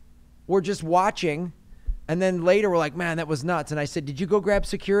were just watching. And then later we're like, man, that was nuts. And I said, did you go grab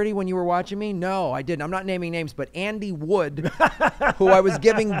security when you were watching me? No, I didn't. I'm not naming names, but Andy Wood, who I was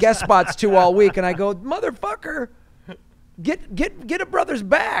giving guest spots to all week. And I go, motherfucker, get a brother's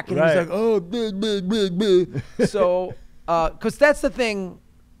back. And he's like, oh, bleh, bleh, bleh, bleh. So, because that's the thing.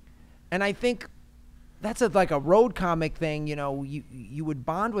 And I think that's like a road comic thing. You know, you would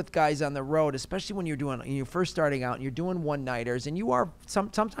bond with guys on the road, especially when you're first starting out and you're doing one-nighters, and you are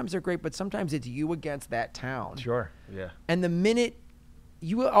sometimes they're great, but sometimes it's you against that town. Sure. Yeah. And the minute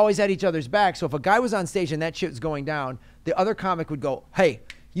you always had each other's back, so if a guy was on stage and that shit was going down, the other comic would go, "Hey,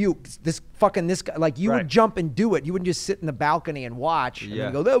 this guy," like you would jump and do it. You wouldn't just sit in the balcony and watch and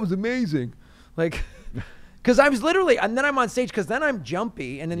then go, "That was amazing," like. Because I was literally, and then I'm on stage because then I'm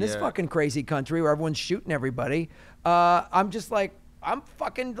jumpy, and in this fucking crazy country where everyone's shooting everybody, I'm just like, I'm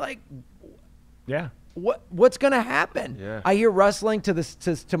fucking like, what's gonna happen? Yeah. I hear rustling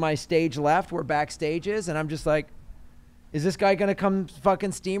to my stage left where backstage is, and I'm just like, is this guy gonna come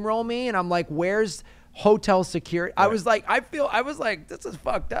fucking steamroll me? And I'm like, where's hotel security? I was like, I was like, this is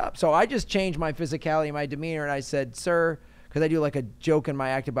fucked up. So I just changed my physicality, my demeanor, and I said, sir. Because I do like a joke in my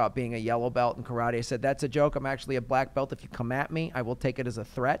act about being a yellow belt in karate. I said, that's a joke. I'm actually a black belt. If you come at me, I will take it as a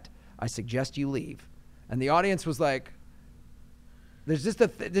threat. I suggest you leave. And the audience was like, there's just a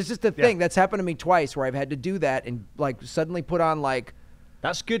thing that's happened to me twice where I've had to do that and like suddenly put on like.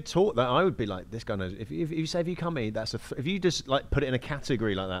 That's good talk. That I would be like, this guy knows. If you say if you come in, if you just like put it in a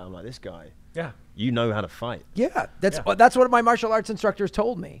category like that, I'm like, this guy. Yeah. You know how to fight. Yeah. That's what my martial arts instructors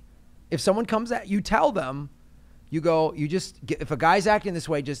told me. If someone comes at you, tell them. You go, if a guy's acting this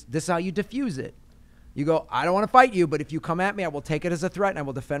way, this is how you diffuse it. You go, I don't want to fight you, but if you come at me, I will take it as a threat and I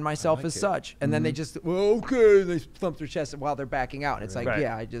will defend myself as such. And then they just, well, okay, they thump their chest while they're backing out. And it's like,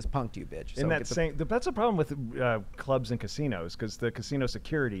 yeah, I just punked you, bitch. So that's a problem with clubs and casinos because the casino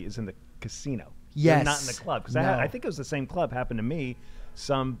security is in the casino. Yes. They're not in the club. Because I think it was the same club happened to me.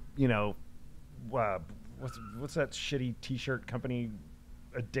 Some, what's that shitty T-shirt company?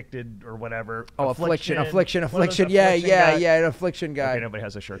 Addicted or whatever. Oh, affliction. Yeah, an affliction guy. Okay, nobody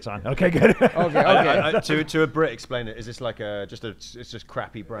has their shirts on. Okay, good. okay. To a Brit, explain it. Is this like it's just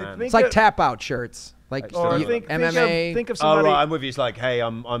crappy brand? It's like tap out shirts. Like MMA. Think of somebody. Oh, right, I'm with you. It's like, hey,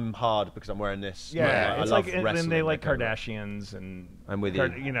 I'm hard because I'm wearing this. Yeah, it's I love like, wrestling. and they like Kardashians and I'm with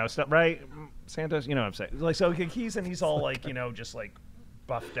you. You know, stuff, right? Santos, you know what I'm saying? Like, so he's all like, just like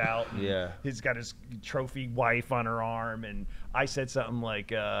buffed out. Yeah. He's got his trophy wife on her arm, and I said something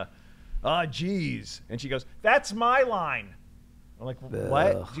like, geez. And she goes, that's my line. I'm like,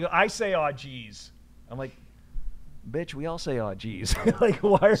 what? She goes, I say, geez. I'm like, bitch, we all say, geez. Like,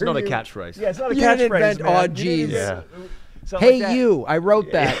 why It's not a catchphrase. Yeah, it's not a you catchphrase, didn't invent, man. Geez. Yeah. Hey, like you. I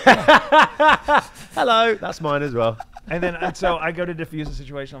wrote that. Hello. That's mine as well. And so I go to diffuse the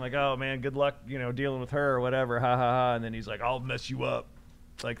situation. I'm like, oh, man, good luck, dealing with her or whatever. Ha, ha, ha. And then he's like, I'll mess you up.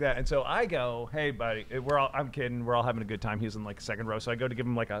 Like that. And so I go, hey buddy, I'm kidding, we're all having a good time. He's in like second row, so I go to give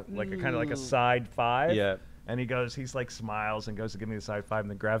him like a kind of like a side five. Yeah. And he's like smiles and goes to give me the side five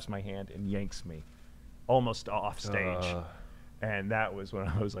and then grabs my hand and yanks me almost off stage. And that was when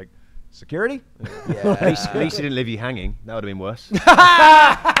I was like, security? Yeah. At least he didn't leave you hanging. That would have been worse.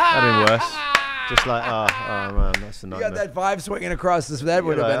 That would have been worse. Just like, oh man, that's a nightmare. You got that vibe swinging across this. That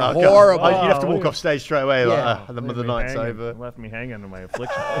would have been horrible. You'd have to walk off stage straight away. Like, the night's over. Left me hanging in my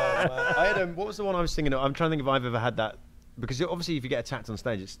affliction. I had what was the one I was thinking of? I'm trying to think if I've ever had that. Because obviously, if you get attacked on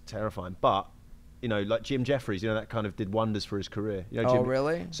stage, it's terrifying. But like Jim Jeffries, that kind of did wonders for his career. Jim,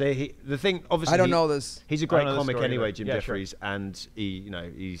 really? So the thing, obviously, I don't know this. He's a great comic anyway, Jim Jeffries, and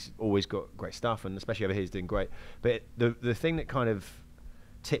he's always got great stuff, and especially over here, he's doing great. But the thing that kind of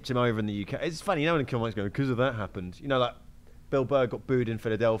tipped him over in the UK. It's funny, no one in comics going, because of that happened. Like Bill Burr got booed in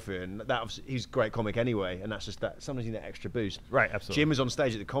Philadelphia, and he's a great comic anyway, and that's just that. Sometimes you need that extra boost. Right, absolutely. Jim was on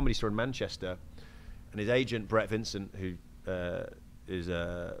stage at the Comedy Store in Manchester, and his agent Brett Vincent, who is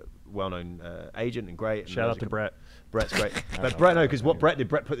a well-known agent and great. Shout out to Brett. Brett's great. But Brett, because what Brett did,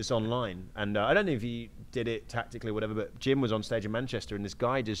 Brett put this online, and I don't know if he did it tactically or whatever, but Jim was on stage in Manchester, and this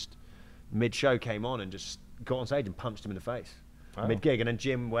guy just mid-show came on and just got on stage and punched him in the face. Mid-gig, and then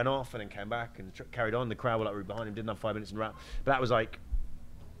Jim went off and then came back and carried on. The crowd were like right behind him, didn't have 5 minutes in the round. But that was like,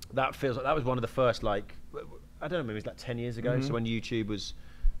 that feels like that was one of the first like I don't know, maybe it was like 10 years ago. Mm-hmm. So when YouTube was,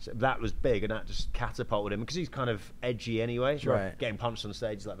 so that was big, and that just catapulted him because he's kind of edgy anyway. Sure. Right. Getting punched on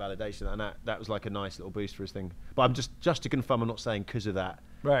stage is like validation, and that was like a nice little boost for his thing. But I'm just to confirm, I'm not saying because of that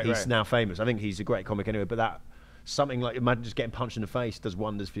he's now famous. I think he's a great comic anyway. But that something like, imagine just getting punched in the face does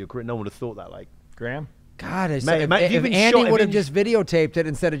wonders for your career. No one would have thought that. Like Graham. God, if you've been Andy shot- would if have you- just videotaped it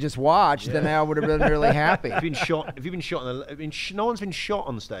instead of just watched, then I would have been really happy. If you've been shot, no one's been shot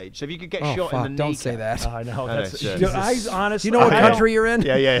on stage. So if you could get Oh, shot fuck, in the don't kneecap, say that. I know. I That's, know, dude, so- I honestly. Do you know what I don't- country you're in?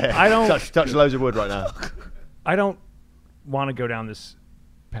 yeah. I don't- touch loads of wood right now. I don't want to go down this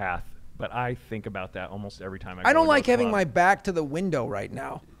path, but I think about that almost every time I go I don't into like a having club. my back to the window right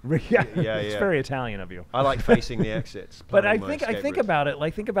now. yeah, Yeah, it's yeah. very Italian of you. I like facing the exits. But I planning my think escape routes. about it.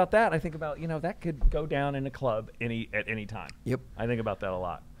 Like think about that. I think about that could go down in a club at any time. Yep. I think about that a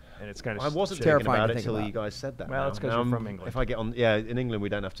lot, and it's kind of I wasn't shitty. thinking terrifying about to it think until about. you guys said that. Well, now. it's 'cause you're from England. If I get on, in England we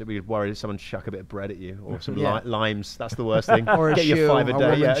don't have to. We'd worry someone chuck a bit of bread at you or some Yeah. limes. That's the worst thing. Or a get your shoe, $5 a a day.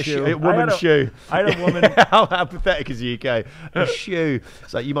 woman's Yeah, shoe. a woman's shoe. I had a woman. How pathetic is the UK? A shoe.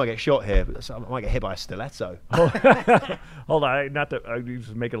 It's like you might get shot here, but I might get hit by a stiletto. Hold on, not to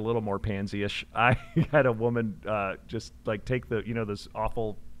just make it a little more pansy-ish. I had a woman just like take the those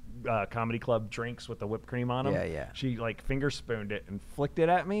awful comedy club drinks with the whipped cream on them. Yeah, yeah. She like finger spooned it and flicked it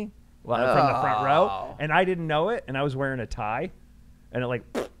at me from the front row, and I didn't know it, and I was wearing a tie, and it like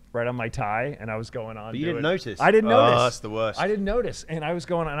right on my tie, and I was going on. But you didn't doing- notice? I didn't Oh, notice. that's the worst. I didn't notice, and I was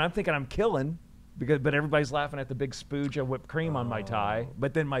going on, and I'm thinking I'm killing. But everybody's laughing at the big spooge of whipped cream on my tie.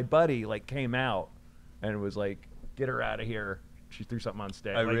 But then my buddy like came out and was like, "Get her out of here." She threw something on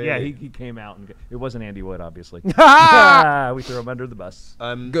stage. Oh, Like, yeah, really? he came out and it wasn't Andy Wood, obviously. We threw him under the bus.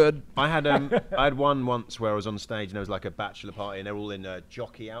 Good. I had one once where I was on stage and there was like a bachelor party and they're all in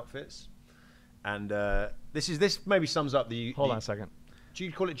jockey outfits, and this maybe sums up the. Hold on a second. Do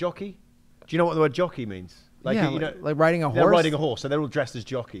you call it jockey? Do you know what the word jockey means? Like Yeah, you know, like riding a they're horse? riding a horse, so they're all dressed as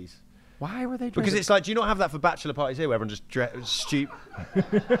jockeys. Why were they? Because it's like, do you not have that for bachelor parties here, where everyone just stupid?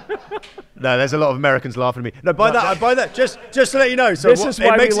 No, there's a lot of Americans laughing at me. No, by that, just to let you know. So This is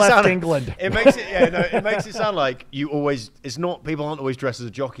why we it left sound, England. It makes it, it makes it sound like you always. It's not, people aren't always dressed as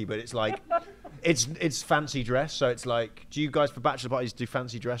a jockey, but it's like, it's fancy dress. So it's like, do you guys for bachelor parties do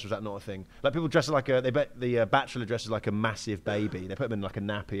fancy dress, or is that not a thing? Like people dress like they bet the bachelor dresses like a massive baby. They put them in like a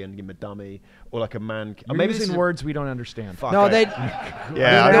nappy and give him a dummy, or like a man. Or You're maybe this using is words we don't understand. Fuck, No, they.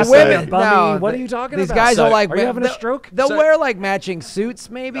 Yeah, I the guess women. Bummy, No, what are you talking these about? guys So, are like. are you having a they'll- stroke? They'll So- wear like matching suits,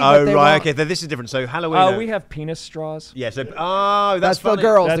 maybe. Oh but they right, won't- okay. Then this is different. So Halloween. Oh, we have penis straws. Yeah. So That's the funny.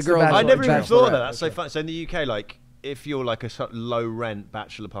 girls. That's The the girls. bachelor- I never even Bachelorette. thought of that. That's so fun. So in the UK, like if you're like a sort of low rent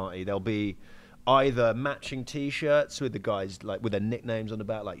bachelor party, there'll be either matching T-shirts with the guys like with their nicknames on the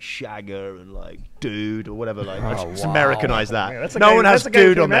back, like Shagger and like Dude or whatever. Like let's Americanize that. Yeah, that's the No guy- one that's has the guy who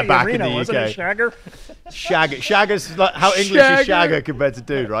Dude came on their out in back Reno, in the wasn't it, UK. Shagger? Shagger's like how English is Shagger compared to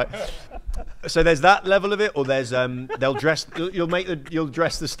Dude, right? So there's that level of it, or there's they'll dress you'll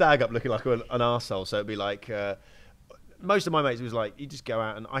dress the stag up looking like an arsehole. So it'd be like most of my mates was like you just go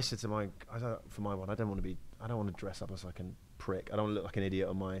out, and I said to for my one, I don't want to dress up as like a prick. I don't want to look like an idiot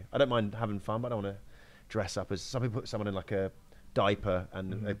on my. I don't mind having fun, but I don't want to dress up as some people put someone in like a diaper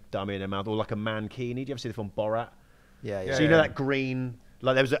and a dummy in their mouth, or like a mankini. Do you ever see the film Borat? Yeah. So you know that green,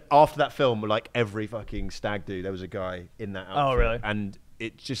 like there was after that film, like every fucking stag do, there was a guy in that outfit. Oh, really? And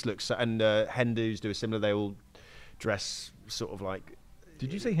it just looks, and Hindus do a similar. They all dress sort of like.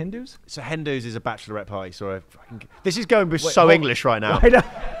 Did you say Hindus? So Hindus is a bachelorette party. So this is going so hold- English right now. I know.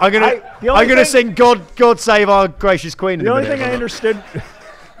 I'm gonna the only I'm gonna thing- sing God Save Our Gracious Queen. In The a only minute. thing I understood.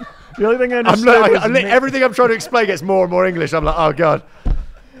 The only thing I I'm understood was everything I'm trying to explain gets more and more English. I'm like, oh god,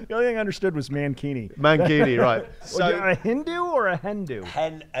 the only thing I understood was mankini. mankini, right? So a Hindu or a Hindu?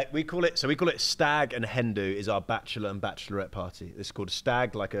 We call it stag, and Hindu is our bachelor and bachelorette party. It's called a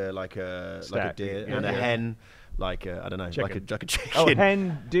stag, like a Stag, deer, yeah, and a yeah. hen, like I don't know, Chicken. like a chicken. Oh,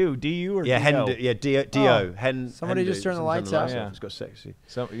 hen do. D-U or yeah, D-O? hen, yeah, do, Oh, hen. somebody hen just do. turned the Sometimes lights out. Yeah. It's got sexy.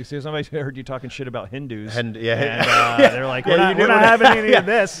 So you see, somebody heard you talking shit about Hindus. Yeah. And they're like, Yeah, we're not having any of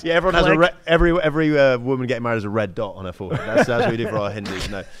this. Yeah, everyone has Click. every woman getting married has a red dot on her forehead. That's what we do for our Hindus.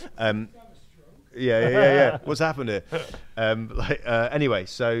 No. Yeah. What's happened here? Anyway,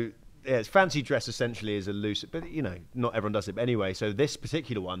 so yeah, it's fancy dress essentially is a loose, but not everyone does it. But anyway, so this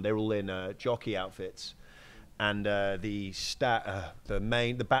particular one, they're all in jockey outfits, and the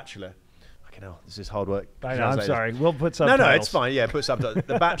bachelor. Fucking hell, this is hard work. I know, I'm translating sorry. this. We'll put subtitles. No, it's fine. Yeah, put subtitles.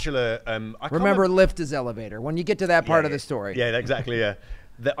 The bachelor. I can't Remember, lift is elevator. When you get to that part of the story. Yeah, exactly. Yeah.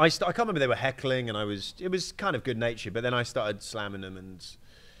 I can't remember, they were heckling, and it was kind of good natured, but then I started slamming them, and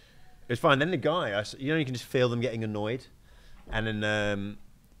it was fine. Then the guy, you can just feel them getting annoyed, and then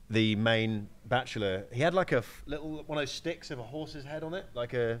the main bachelor, he had like a little one of those sticks of a horse's head on it,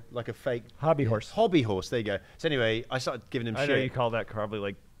 like a fake Hobby horse. Hobby horse. There you go. So anyway, I started giving him I shit. know you call that probably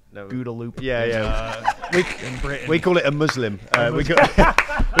like No. Gouda loop. Yeah, yeah. In Britain. We call it a Muslim. We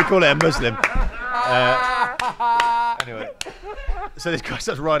call it a Muslim. Anyway, so this guy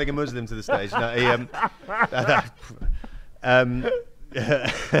starts riding a Muslim to the stage. No,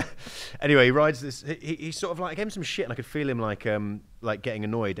 anyway, he rides this. He sort of like, I gave him some shit, and I could feel him like getting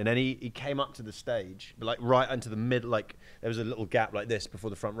annoyed. And then he came up to the stage, but like right into the mid, like there was a little gap like this before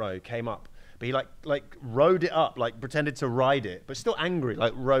the front row. Came up, but he like rode it up, like pretended to ride it, but still angry,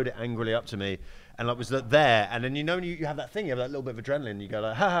 like rode it angrily up to me, and like was there. And then when you have that thing, you have that little bit of adrenaline. You go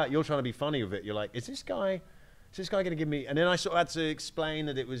like, haha, you're trying to be funny with it. You're like, is this guy going to give me? And then I sort of had to explain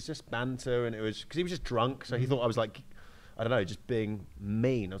that it was just banter, and it was because he was just drunk, so he thought I was like, I don't know, just being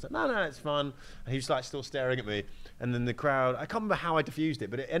mean. I was like, no, it's fun. And he was like still staring at me. And then the crowd, I can't remember how I diffused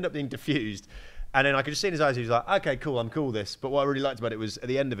it, but it ended up being diffused. And then I could just see in his eyes, he was like, okay, cool, I'm cool with this. But what I really liked about it was at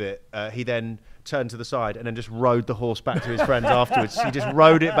the end of it, he then turned to the side and then just rode the horse back to his friends afterwards. He just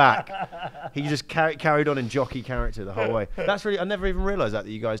rode it back. He just carried on in jockey character the whole way. That's really, I never even realised that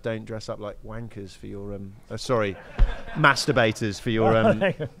you guys don't dress up like wankers for your, masturbators for your,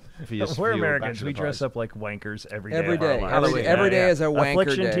 We're Americans. We dress parties. up like wankers every day. Every of our day. lives. Every day is a wanker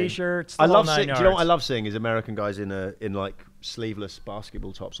Affliction day. T-shirts. I love seeing. seeing. Do you know what I love seeing is American guys in like sleeveless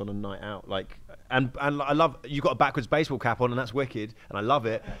basketball tops on a night out. Like, and I love you got a backwards baseball cap on, and that's wicked, and I love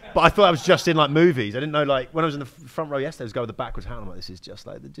it. But I thought I was just in like movies. I didn't know like when I was in the front row yesterday, I was going with the backwards hat. I'm like, this is just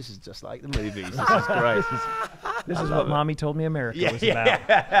like the movies. This is great. This is what Mommy told me America was about.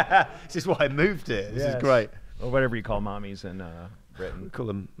 Yeah. This is why I moved here. This is great. Or whatever you call mommies in Britain. We call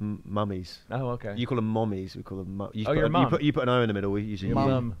them mummies. Oh, okay. You call them mommies. We call them. Your mum. You put an O in the middle. We usually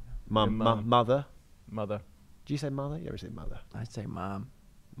Mum. mother. Mother. Do you say mother? You ever say mother? I say mom.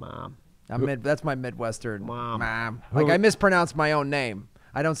 Mom. That's my Midwestern Mom. Like I mispronounce my own name.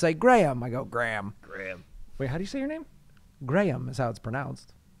 I don't say Graham. I go Graham. Graham. Wait, how do you say your name? Graham is how it's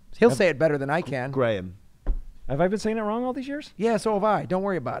pronounced. He'll say it better than I can. Graham. Have I been saying it wrong all these years? Yeah, so have I. Don't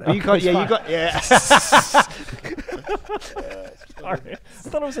worry about it. You got yeah. Sorry. I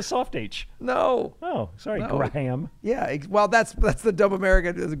thought it was a soft H. No. Oh, sorry, No. Graham. Yeah. Well, that's the dumb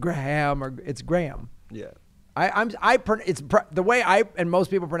American. It's Graham or it's Graham. Yeah. The way I and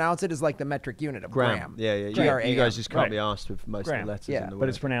most people pronounce it is like the metric unit of Graham. Yeah. G-R-A-M. You guys just can't Right. be asked with most of Graham. the letters Yeah, in the But word.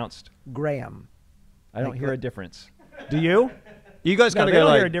 it's pronounced. Graham. I don't hear a difference. Do you? You guys No, kind of they go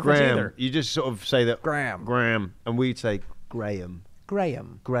don't hear a like difference Graham. either. You just sort of say that Graham. and we'd say Graham.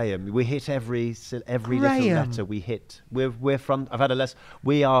 Graham. We hit every little Graham. letter. We hit. We're front. I've had a less.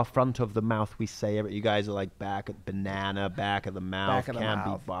 We are front of the mouth. We say every. You guys are like back at banana, back of the mouth. Back of the Can't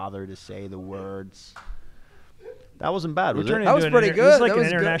mouth. be bothered to say the words. That wasn't bad, was We're turning it? That was into pretty This good. is like That an was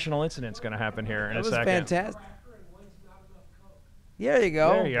good. international incident's going to happen here in That a was second. fantastic. There you go.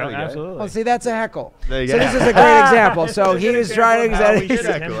 There you go. There we go. Absolutely. Well, see, that's a heckle. There you So go. this is a great example. So he was trying to. how we Good should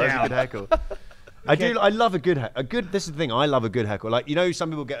heckle. That's a down. good heckle. I love a good This is the thing. I love a good heckle. Like, you know, some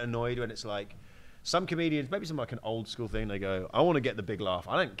people get annoyed when it's like some comedians, maybe some like an old school thing. They go, "I want to get the big laugh.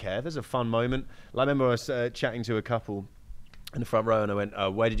 I don't care. There's a fun moment." Like, I remember I was chatting to a couple in the front row, and I went,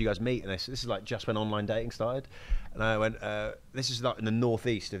 "Where did you guys meet?" And they said, "This is like just when online dating started." And I went, "This is like in the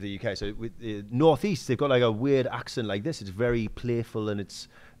northeast of the UK. So with the northeast, they've got like a weird accent like this. It's very playful, and it's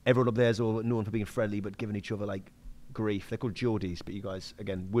everyone up there's all known for being friendly, but giving each other like grief. They're called Geordies, but you guys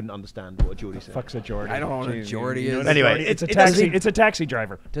again wouldn't understand what a Geordie is. Fuck's a Geordie. I don't know what a Geordie is. Anyway, it's a it taxi. doesn't- It's a taxi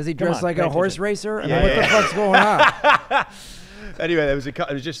driver. Does he Come dress on, like pay a horse attention. racer? I Yeah, mean, what the yeah. fuck's going on? Anyway, there was it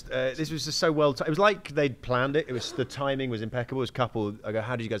was just this was just so well. It was like they'd planned it. It was the timing was impeccable. It was a couple. I go,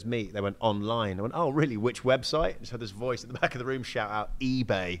 "How did you guys meet?" They went online. I went, "Oh, really? Which website?" And so this voice at the back of the room shout out,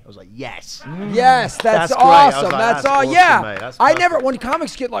 "eBay." I was like, "Yes." Yes, that's That's great. I was awesome. like, That's that's all. awesome, Yeah, mate. That's I never. perfect. When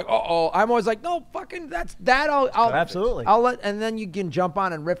comics get like, I'm always like, no, fucking, that's that. I'll Absolutely. I'll let, and then you can jump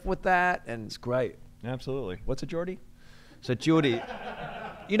on and riff with that, and It's great. Absolutely. What's a Geordie? So Geordie,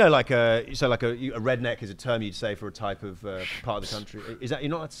 you know, like a redneck is a term you'd say for a type of part of the country. Is that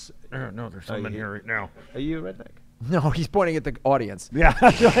you're not? No, there's some in here right now. Are you a redneck? no, he's pointing at the audience. Yeah.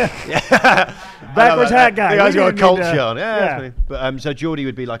 Backwards hat guy. The guy's We got a didn't need culture to- on. Yeah, yeah. that's funny. But so Geordie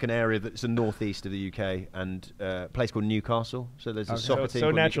would be like an area that's the northeast of the UK and a place called Newcastle. So there's a soccer team. So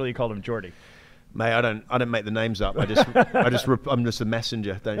called naturally you called him Geordie. Mate, I don't make the names up. I'm just a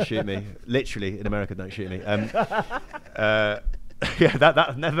messenger. Don't shoot me. Literally in America, don't shoot me. Yeah,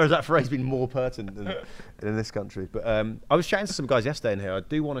 that never has that phrase been more pertinent than in this country. But I was chatting to some guys yesterday in here. I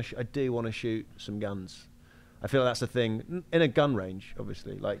do want to shoot some guns. I feel like that's a thing in a gun range,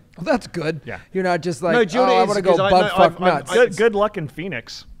 obviously. Like, Well, that's good. Yeah. You're not just like, No, Geordie I is want to go 'cause butt fuck nuts. Good luck in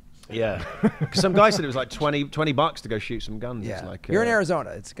Phoenix. Yeah. Because some guy said it was like 20 bucks to go shoot some guns. Yeah. It's like, You're in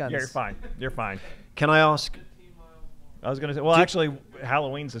Arizona. It's guns. Yeah, you're fine. You're fine. Can I ask? I was gonna say. Well, actually,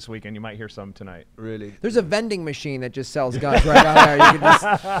 Halloween's this weekend. You might hear some tonight. Really? There's a vending machine that just sells guns right out there. You can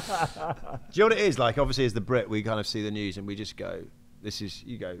just, Do you know what it is? Like, obviously, as the Brit, we kind of see the news and we just go, this is,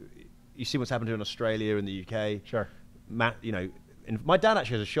 you see what's happened to in Australia and the UK. Sure. My dad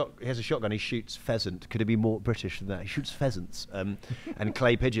actually has a shotgun. He shoots pheasant. Could it be more British than that? He shoots pheasants and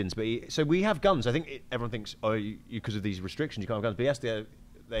clay pigeons. But so we have guns. I think everyone thinks, because of these restrictions, you can't have guns. But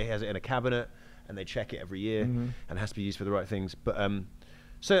he has it in a cabinet, and they check it every year, and it has to be used for the right things. But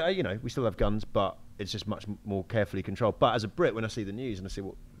we still have guns, but it's just much more carefully controlled. But as a Brit, when I see the news and I see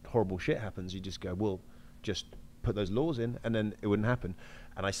what horrible shit happens, you just go, well, just put those laws in, and then it wouldn't happen.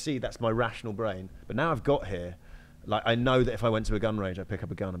 And I see that's my rational brain. But now I've got here, like, I know that if I went to a gun range, I'd pick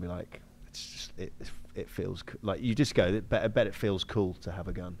up a gun and be like, it feels like, you just go, I bet it feels cool to have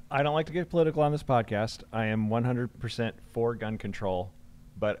a gun. I don't like to get political on this podcast. I am 100% for gun control,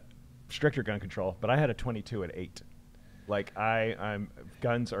 but stricter gun control. But I had a 22 at 8. Like,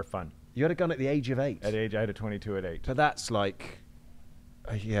 guns are fun. You had a gun at the age of 8? At age, I had a 22 at 8. So that's like,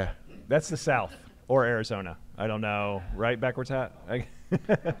 yeah. That's the South or Arizona. I don't know. Right backwards hat.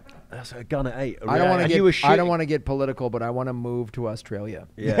 That's a gun at 8. I don't want to get political, but I want to move to Australia.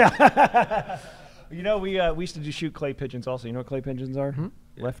 Yeah. We used to shoot clay pigeons also. You know what clay pigeons are? Yeah.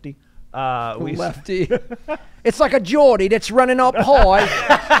 Lefty. Lefty. It's like a Geordie that's running up high.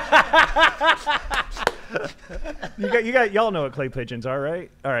 Y'all know what clay pigeons are,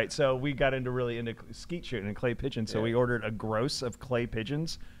 right? All right. So we got really into skeet shooting and clay pigeons. So we ordered a gross of clay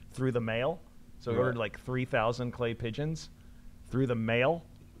pigeons through the mail. So we ordered like 3,000 clay pigeons through the mail.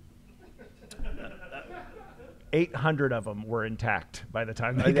 800 of them were intact by the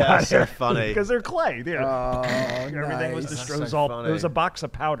time they got here. So funny. Because they're clay. Oh, everything was nice. destroyed. So It was a box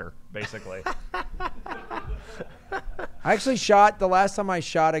of powder, basically. I actually the last time I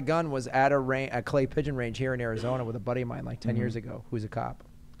shot a gun was at a clay pigeon range here in Arizona with a buddy of mine like 10 years ago who's a cop.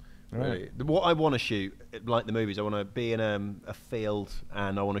 Really? What I want to shoot, like the movies, I want to be in a field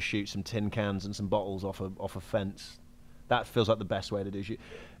and I want to shoot some tin cans and some bottles off a fence. That feels like the best way to do shoot.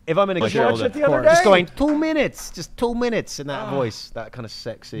 If I'm in a shoulder, just going 2 minutes, just 2 minutes in that voice, that kind of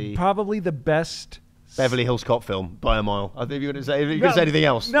sexy. Probably the best Beverly Hills Cop film by a mile. I think you're going to say. Are you going to say anything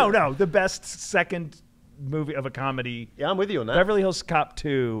else? No. The best second movie of a comedy. Yeah, I'm with you on that. Beverly Hills Cop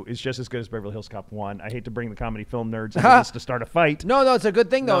 2 is just as good as Beverly Hills Cop 1. I hate to bring the comedy film nerds into this to start a fight. No, it's a good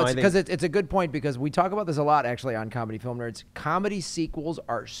thing though. It's a good point because we talk about this a lot actually on Comedy Film Nerds. Comedy sequels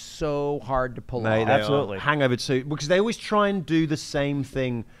are so hard to pull off. Absolutely. Hangover 2, because they always try and do the same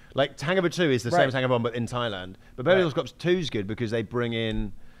thing. Like Hangover 2 is the same as Hangover 1 but in Thailand. But Beverly Hills Cop 2 is good because they bring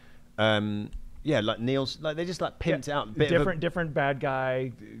in like Niels, like they just like pimped out different bad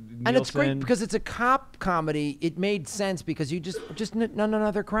guy. And it's great because it's a cop comedy. It made sense because you just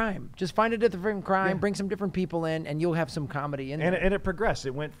another crime. Just find a different crime, bring some different people in, and you'll have some comedy in there. And it progressed.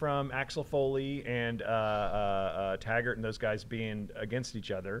 It went from Axel Foley and Taggart and those guys being against each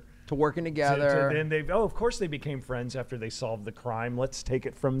other to working together. Then of course they became friends after they solved the crime. Let's take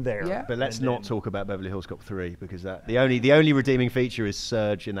it from there. Yeah. But let's not talk about Beverly Hills Cop 3 because the only redeeming feature is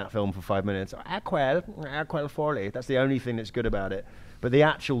Serge in that film for 5 minutes. Aquel Foley. That's the only thing that's good about it. But the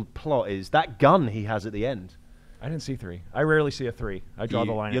actual plot is that gun he has at the end. I didn't see 3. I rarely see a 3. I draw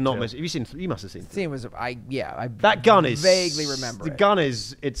the line. You're at not 2. missing. Have you seen? You must have seen. That gun is vaguely remember. The gun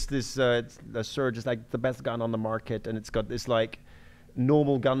is. It's this. The Surge is like the best gun on the market, and it's got this like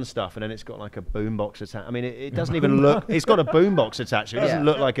normal gun stuff, and then it's got like a boombox attached. I mean, it doesn't even look. It's got a boombox attached. It doesn't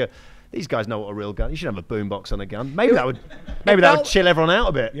look like a. These guys know what a real gun. You should have a boombox on a gun. Maybe that would chill everyone out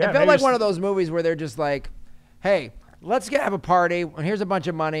a bit. It felt like one of those movies where they're just like, hey, let's have a party. Here's a bunch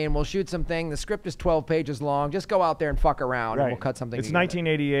of money, and we'll shoot something. The script is 12 pages long. Just go out there and fuck around, and we'll cut something It's together.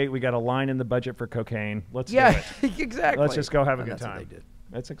 1988. We got a line in the budget for cocaine. Let's do it. Exactly. Let's just go have a good That's time. what they did.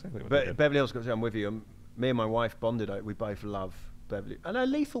 That's exactly what they did. Beverly Hills Cop 2, I'm with you. Me and my wife bonded. We both love Beverly. And a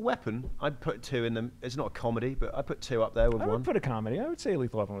Lethal Weapon, I'd put 2 in them. It's not a comedy, but I put 2 up there with I 1. would put a comedy. I would say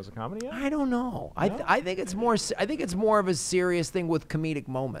Lethal Weapon was a comedy. Yeah. I don't know. I think it's more. I think it's more of a serious thing with comedic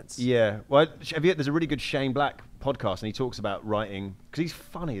moments. Yeah. Well, there's a really good Shane Black podcast, and he talks about writing because he's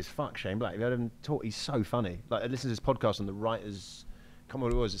funny as fuck. Shane Black. Have you heard him talk? He's so funny. Like I listened to his podcast on the writers. I can't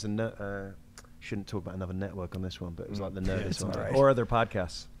remember what it was. It's shouldn't talk about another network on this one, but it was like the Nerdist one. Right. Or other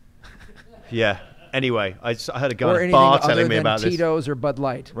podcasts. Yeah. Anyway, I heard a guy Or at a anything bar other telling me than about this. Tito's or Bud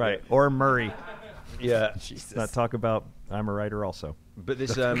Light. Right. Or Murray. Yeah. Let's not talk about I'm a writer also. But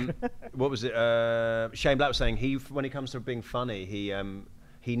this, what was it? Shane Black was saying when he comes to being funny,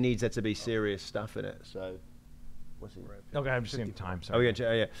 he needs there to be serious stuff in it. So what's he? Okay, I'm just seeing time. Oh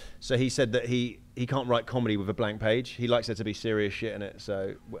Sorry. yeah. So he said that he can't write comedy with a blank page. He likes there to be serious shit in it.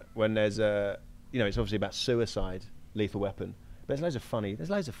 So when there's it's obviously about suicide, Lethal Weapon. But there's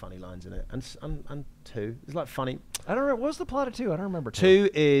loads of funny lines in it, and two. There's like funny. I don't remember. What was the plot of 2? I don't remember. Two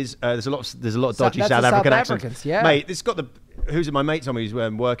is there's a lot of dodgy that's South the African South accents. Africans, yeah. Mate, this got the. Who's it? My mate told me he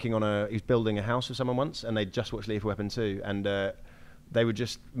was working on he was building a house for someone once, and they just watched Lethal Weapon 2, and they would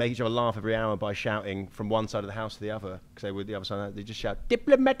just make each other laugh every hour by shouting from one side of the house to the other, because they would the other side. They just shout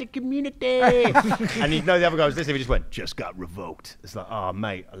diplomatic community, and you know the other guy was listening. He just went, just got revoked. It's like, oh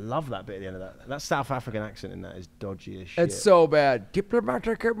mate, I love that bit at the end of that. That South African accent in that is dodgy as shit. It's so bad.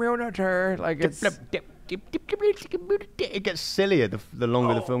 Diplomatic community. Like it's. It gets sillier the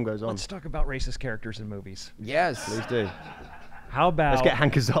longer the film goes on. Let's talk about racist characters in movies. Yes. Please do. How about Let's get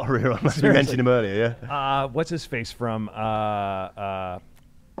Hank Azaria on. As we mentioned him earlier, yeah. what's his face from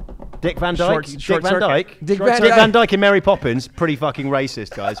Dick Van Dyke. Short Circuit. Dick Van Dyke in Mary Poppins. Pretty fucking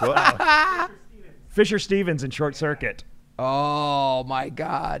racist, guys. What? Fisher Stevens in Short Circuit. Oh my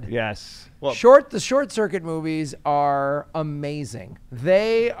God. Yes. Well, The Short Circuit movies are amazing.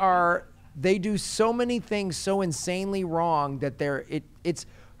 They do so many things so insanely wrong that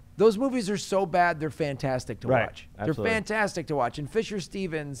those movies are so bad they're fantastic to Right, watch. absolutely. They're fantastic to watch. And Fisher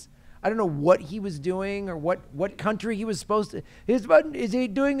Stevens, I don't know what he was doing or what country he was supposed to. Is he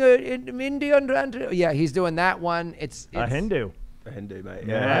doing an Indian? Yeah, he's doing that one. It's A Hindu. A Hindu, mate.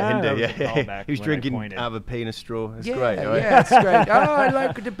 Yeah, Yeah, that Hindu. was a Yeah, callback he was when I drinking pointed. out of a penis straw. It's yeah, great. Right? yeah, it's great. Oh, I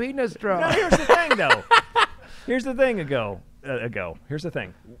like the penis straw. Now, here's the thing, though. Here's the thing. Here's the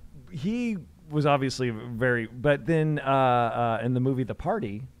thing. He was obviously but then in the movie The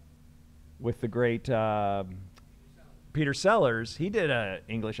Party, with the great Peter Sellers, he did a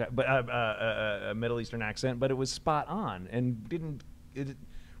Middle Eastern accent, but it was spot on and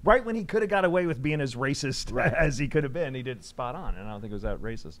right when he could have got away with being as racist as he could have been, he did it spot on, and I don't think it was that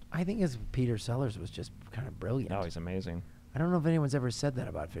racist. I think Peter Sellers was just kind of brilliant. Oh, he's amazing. I don't know if anyone's ever said that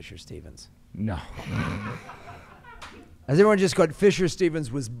about Fisher Stevens. No. Has everyone just got Fisher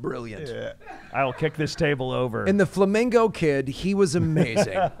Stevens was brilliant? Yeah. I'll kick this table over. In The Flamingo Kid, he was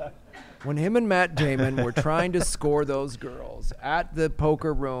amazing. When him and Matt Damon were trying to score those girls at the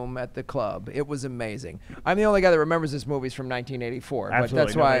poker room at the club, it was amazing. I'm the only guy that remembers this movie's from 1984, Absolutely, but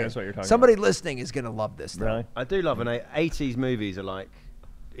that's nobody why knows what you're talking somebody listening is going to love this. Though. Really? I do love 80s movies are like.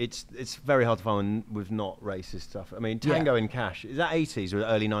 It's very hard to find with not racist stuff. I mean, Tango in Cash, is that 80s or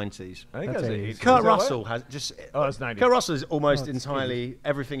early 90s? I think That's that's 80s. it. Kurt Russell has just. Oh, it's 90s. Kurt Russell is almost it's entirely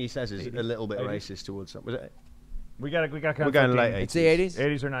everything he says is a little bit 80s. racist towards something. Was it? We got. We're going late 80s. It's the 80s?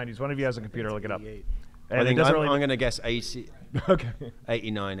 80s or 90s. One of you has a computer. Look it up. I And it think doesn't I'm really. going to guess 80, Okay.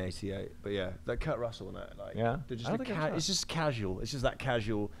 89, 88. But yeah, that Kurt Russell and that, like, Yeah? they're just I don't think that's it's just casual. It's just that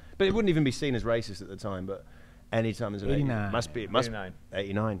casual. But it wouldn't even be seen as racist at the time. But anytime there's an 89. It must be. It must 89.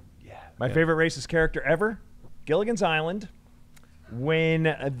 89. Yeah. My favorite racist character ever, Gilligan's Island. When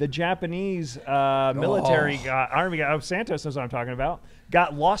the Japanese military army guy, Santos knows what I'm talking about,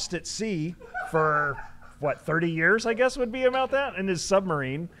 got lost at sea for, 30 years, I guess would be about that, in his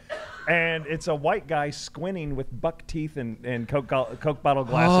submarine. And it's a white guy squinting with buck teeth and Coke bottle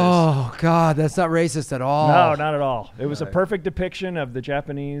glasses. Oh, God, that's not racist at all. No, not at all. It was a perfect depiction of the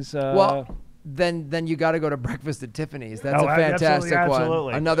Japanese. Well, then you got to go to Breakfast at Tiffany's. That's a fantastic absolutely.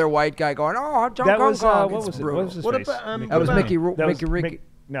 one. Another white guy going, oh, that was what what was it? What was his What face? about, That was what about- Mickey That was Rooney.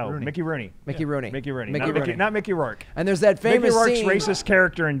 Mickey Rooney. Mickey Rooney. Mickey Rooney. Mickey Not Rooney. Not Mickey Rourke. And there's that famous Mickey Rourke's scene. racist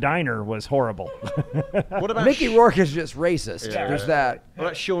character in Diner was horrible. What about Mickey Rourke is just racist. Yeah. There's that. What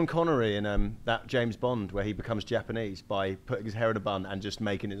about Sean Connery in that James Bond where he becomes Japanese by putting his hair in a bun and just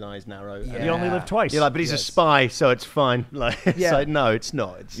making his eyes narrow? Yeah. You only live twice. You're like, but he's a spy, so it's fine. Like, it's Yeah. like, no, it's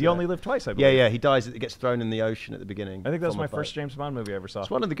not. It's, You only live twice, I Yeah, believe. yeah. He dies. He gets thrown in the ocean at the beginning. I think that was from a my boat. first James Bond movie I ever saw. It's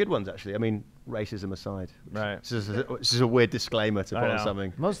one of the good ones, actually. I mean, racism aside. Right. This is a weird disclaimer to I put on know.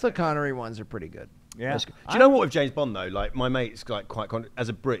 something. Most of the Connery ones are pretty good. Yeah. Do you know what with James Bond though? Like my mate's like as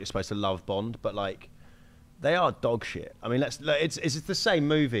a Brit, you're supposed to love Bond, but like they are dog shit. I mean, it's the same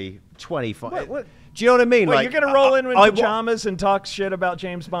movie 25. What? Do you know what I mean? Wait, like you're gonna roll in with I- pajamas and talk shit about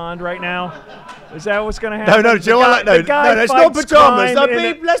James Bond right now? Is that what's gonna happen? No, do you know what? The guy No, it's not fights pajamas.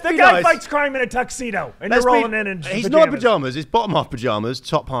 crime Let's the be guy nice. fights crime in a tuxedo, and Let's you're be- rolling in He's pajamas. not pajamas. He's bottom half pajamas,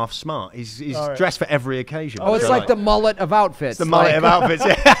 top half smart. He's All right. dressed for every occasion. Oh, it's So, like the mullet of outfits. the mullet of outfits.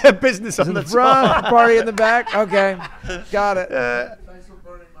 Yeah, business on the front, top. party in the back. Okay, got it. Thanks for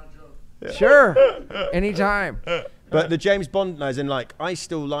burning my joke. Sure, anytime. But the James Bond, no, as in like, I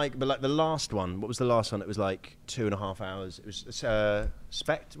still like, but like the last one, what was the last one? It was like 2.5 hours. It was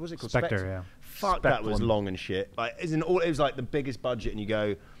Spectre, what was it called? Spectre, yeah. Fuck, that was Spectrum. long and shit. Like, it was like the biggest budget, and you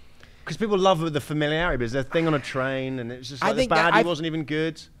go, Because people love the familiarity, but there's a thing on a train, and it's just I like the think that baddie wasn't even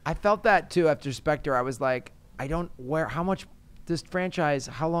good. I felt that too after Spectre. I was like, how much this franchise,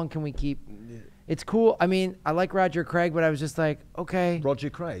 how long can we keep? It's cool. I mean, I like Roger Craig, but I was just like, okay. Roger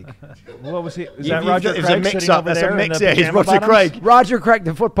Craig. What was he? Is You- that you- Roger it was Craig a mix sitting up. over That's there a in mix. the Yeah, he's pajama Roger bottoms? Craig. Roger Craig,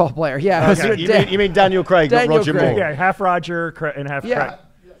 the football player. Yeah. it was Okay, ridiculous. you mean Daniel Craig, not Daniel Roger Craig. Moore. Yeah, half Roger and half Yeah. Craig.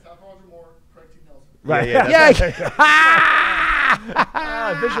 Yes, half Roger Moore, Craig T. Nelson. Right. Yeah.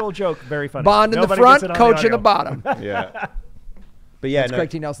 Visual joke, very funny. Bond in the Nobody gets front, it on Coach in the audio. bottom. Yeah. But yeah, It's no, Craig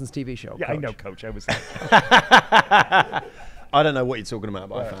T. Nelson's TV show. Yeah, I Coach. know, Coach. I was. I don't know what you're talking about,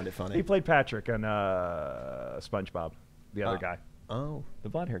 but I found it He funny. played Patrick on SpongeBob, the other guy, Oh. the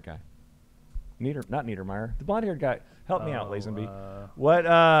blonde-haired guy. Not Niedermeyer, the blonde-haired guy. Help me out, Lazenby. uh, What?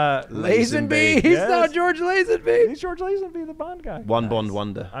 Lazenby. He's Yes. now George Lazenby. He's George Lazenby, the Bond guy. One Bond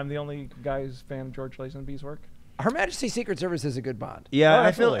wonder. I'm the only guy who's a fan of George Lazenby's work. Her Majesty's Secret Service is a good Bond. Yeah, Oh,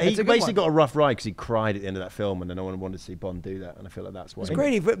 I feel absolutely. he It's a good basically one. got a rough ride because he cried at the end of that film, and then no one wanted to see Bond do that, and I feel like that's why. It's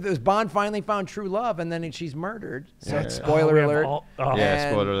great. It was Bond finally found true love, and then she's murdered. So Yeah. spoiler we have alert. oh. Yeah,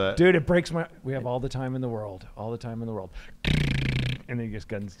 And- spoiler alert. Dude, it breaks my. We have all the time in the world. All the time in the world. And then he just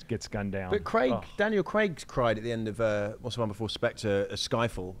gets gunned down. But Craig, Oh. Daniel Craig cried at the end of what's the one before Spectre?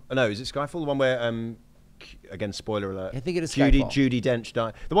 Skyfall. Oh, no, is it Skyfall? The one where again, spoiler alert. I think it is Judy Skyfall. Dench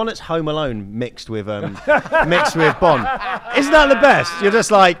died. The one that's Home Alone mixed with mixed with Bond. Isn't that the best?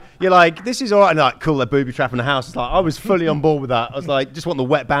 You're like, this is all right. And like, cool, they're booby trapping the house. It's like I was fully on board with that. I was like, just want the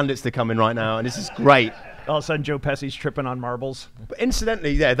wet bandits to come in right now, and this is great. All of a sudden, Joe Pesci's tripping on marbles. But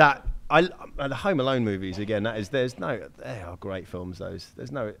incidentally, yeah, the Home Alone movies again. They are great films.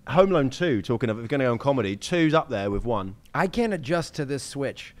 There's no Home Alone 2. Talking of, if we're going to go on comedy, 2's up there with 1. I can't adjust to this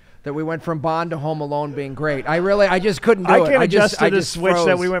switch that we went from Bond to Home Alone being great. I just couldn't do it. I can't adjust to I the just switch that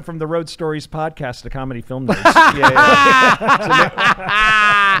froze. we went from the Road Stories podcast to Comedy Film Nerds.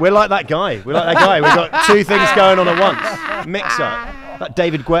 We're like that guy. We've got 2 things going on at once. Mix up. That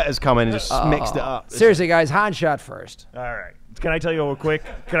David Guetta's come in and just mixed it up. Seriously, guys, Han shot first. All right. Can I tell you a quick?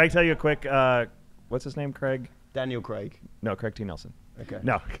 What's his name? Craig? Daniel Craig. No, Craig T. Nelson. Okay.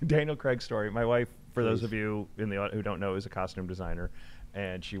 No, Daniel Craig story. My wife, for those Please. of you who don't know, is a costume designer,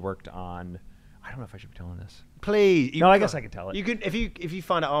 and she worked on. I don't know if I should be telling this. Please. No, I guess I can tell it. You can if you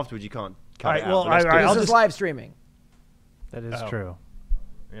find out afterwards. You can't. Cut All right, it out, well, but let's all do right, it. I'll This is just- live streaming. That is Oh. true.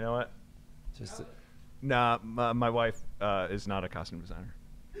 You know what? Just Nah, my wife is not a costume designer.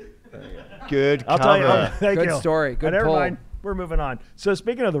 Good I'll tell you. cover. Thank Good you. story, good Never pull. mind. We're moving on. So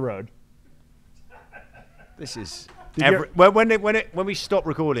speaking of the road, This is. Did you- When we stop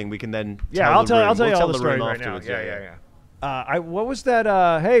recording, we can then. I'll tell you all We'll the story room right now. afterwards, Yeah. What was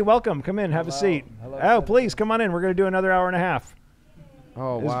that? Hey, welcome. Come in. Have a seat. Hello, Oh, citizens. please come on in. We're going to do another hour and a half.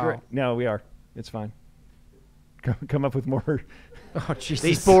 oh This is wow. great. No, we are. It's fine. Come up with more. Oh Jesus.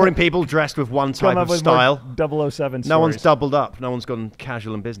 These boring people dressed with one type Come up of with style. more 007 No one's stories. doubled up. No one's gone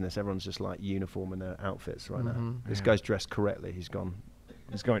casual and business. Everyone's just like uniform in their outfits right now. Mm-hmm. This guy's dressed correctly. He's gone.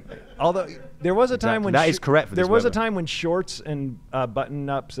 He's going. Although there was a time Exactly. when That is correct for there this was a weather. time when shorts and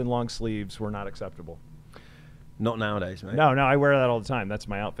button-ups and long sleeves were not acceptable. Not nowadays, mate. No, I wear that all the time. That's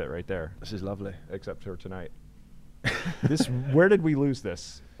my outfit right there, This is lovely. except for tonight. Where did we lose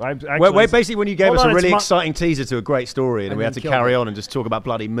this? Basically, when you gave Hold us on, a it's really mo- exciting teaser to a great story, and And we had then to killed carry it. on and just talk about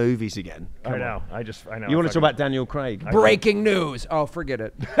bloody movies again. I Come on. know. I know. You want to talk Fucking- about Daniel Craig? Breaking news. Oh, forget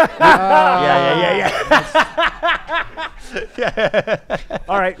it.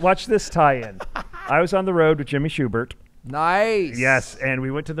 All right, watch this tie-in. I was on the road with Jimmy Schubert. Nice. Yes, and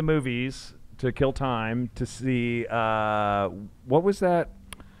we went to the movies to kill time to see what was that?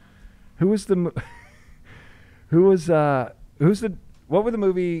 Who was the? Who's the? What were the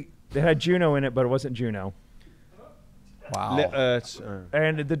movie that had Juno in it, but it wasn't Juno? Wow.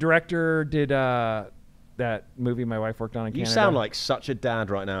 And the director did that movie my wife worked on in You Canada. sound like such a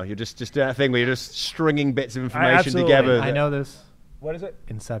dad right now. You're just doing that thing where you're just stringing bits of information absolutely. together. I know this. What is it?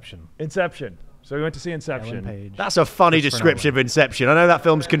 Inception. Inception. So we went to see Ellen Inception. Page. That's a funny Christopher description of Nolan. Inception. I know that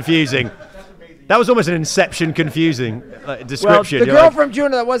film's confusing. That was almost an Inception confusing The description. You're girl like, from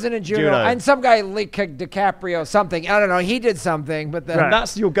Juno that wasn't in Juno, Juno. and some guy, DiCaprio, something. I don't know. He did something, but then Right.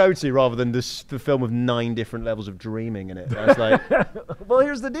 that's your go-to rather than the film with 9 different levels of dreaming in it. I was like, Well,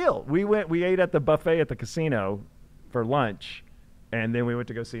 here's the deal. We ate at the buffet at the casino for lunch, and then we went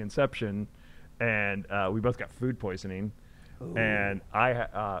to go see Inception, and we both got food poisoning. Ooh. And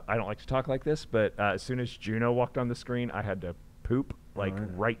I don't like to talk like this, but as soon as Juno walked on the screen, I had to poop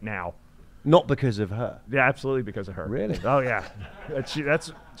right now. not because of her. Yeah, absolutely because of her. Really? Oh yeah. She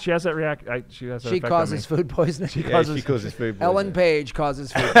has that react. She has that she effect on causes me. food poisoning. She causes- causes food poisoning. Ellen Page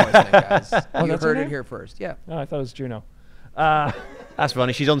causes food poisoning, guys. You that's her heard it name? here first. Yeah. Oh, I thought it was Juno. That's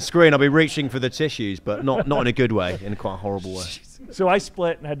funny. She's on screen. I'll be reaching for the tissues, but not in a good way, in quite a horrible way. So I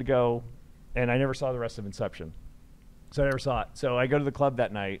split and had to go, and I never saw the rest of Inception. So I never saw it. So I go to the club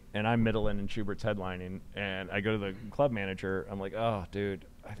that night, and I'm Middleton and Schubert's headlining, and I go to the club manager. I'm like, oh, dude,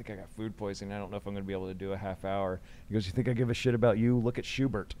 I think I got food poisoning. I don't know if I'm going to be able to do a half hour. He goes, you think I give a shit about you? Look at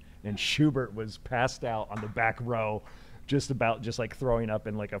Schubert. And Schubert was passed out on the back row, just like throwing up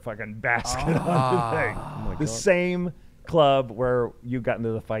in like a fucking basket on the thing. Oh my The God. same club where you got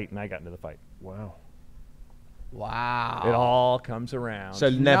into the fight and I got into the fight. Wow. Wow. It all comes around. So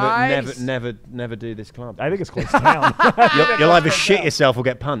Nice. never do this club. I think it's closed down. You'll either shit yourself or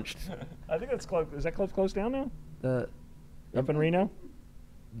get punched. I think that's closed. Is that club closed down now? The Up in Reno?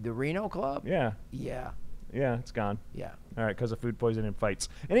 Reno Club? Yeah. Yeah. Yeah, it's gone. Yeah. All right, because of food poisoning and fights.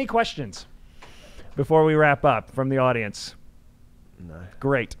 Any questions before we wrap up from the audience? No.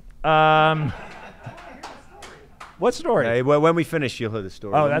 Great. What story? Okay, well, when we finish, you'll hear the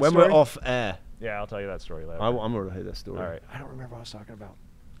story. Oh, that when story? we're off air, Yeah, I'll tell you that story later. I'm going to hear that story. All right. I don't remember what I was talking about.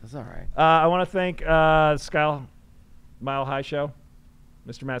 That's all right. I want to thank Sky Mile High Show,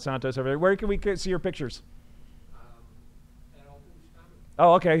 Mr. Matt Santos over there. Where can we see your pictures?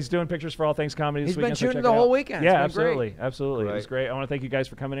 Oh, okay. He's doing pictures for All Things Comedy this He's been weekend. so shooting check the it whole out. weekend. Yeah, It's been great. absolutely. Absolutely. It was great. I want to thank you guys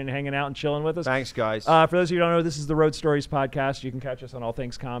for coming in and hanging out and chilling with us. Thanks, guys. For those of you who don't know, this is the Road Stories podcast. You can catch us on All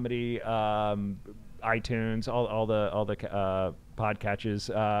Things Comedy, iTunes, all the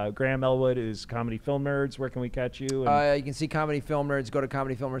podcatches. Graham Elwood is Comedy Film Nerds. Where can we catch you? And You can see Comedy Film Nerds. Go to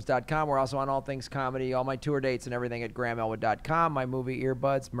comedyfilmnerds.com. We're also on All Things Comedy. All my tour dates and everything at grahamelwood.com. My movie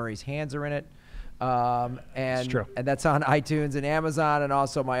Earbuds. Murray's hands are in it. And true. and that's on iTunes and Amazon, and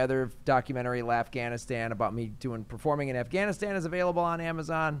also my other documentary, Afghanistan, about me performing in Afghanistan, is available on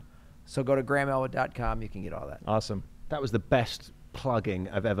Amazon. So go to grahamelwood.com. You can get all that. awesome. That was the best plugging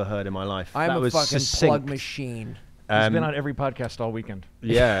I've ever heard in my life. I'm that a was fucking succinct. plug machine. He's been on every podcast all weekend.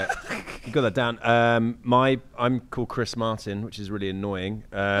 Yeah, you got that down. I'm called Chris Martin, which is really annoying.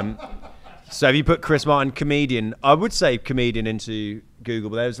 So if you put Chris Martin comedian, I would say comedian into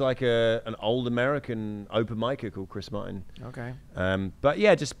Google, but there's like an old American open micer called Chris Martin. Okay. But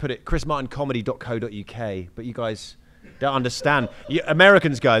yeah, just put it chrismartincomedy.co.uk. But you guys don't understand.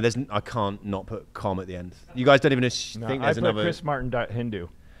 Americans go, I can't not put com at the end. You guys don't even think I there's put another chrismartin.hindu.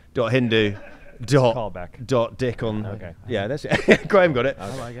 .hindu. Dot Callback. dick on. Okay. Yeah, that's it. Graham got it.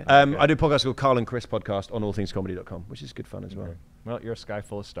 I like it. I do a podcast called Carl and Chris Podcast on allthingscomedy.com, which is good fun as well. Well, you're a sky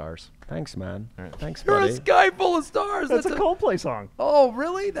full of stars. Thanks, man. All right. Thanks, You're buddy. a sky full of stars. That's a Coldplay song. Oh,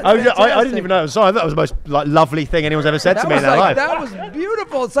 really? That's Oh, yeah, I fantastic. didn't even know. Sorry, that was the most lovely thing anyone's ever said That to me was in their life. that was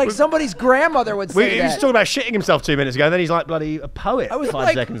beautiful. It's like somebody's grandmother would say He was that. talking about shitting himself 2 minutes ago, and then he's like bloody a poet I was 5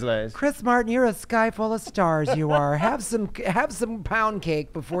 like, seconds later. Chris Martin, you're a sky full of stars. You are. Have some pound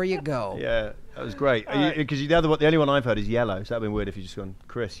cake before you go. Yeah, that was great. Because the only one I've heard is yellow, so that'd been weird if you just gone,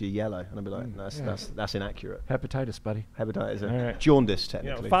 Chris, you're yellow. And I'd be like, that's inaccurate. Hepatitis, buddy. Hepatitis, All right. jaundice, You know,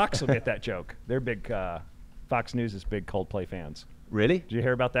 technically. Fox will get that joke. They're big. Fox News is big Coldplay fans. Really? Did you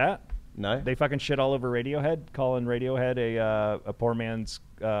hear about that? No. They fucking shit all over Radiohead, calling Radiohead a poor man's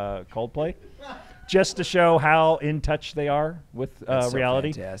Coldplay, just to show how in touch they are with That's so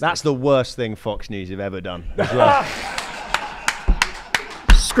reality. fantastic. That's the worst thing Fox News have ever done. As well.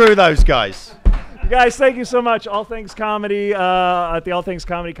 Screw those guys. You guys, thank you so much. All Things Comedy at the All Things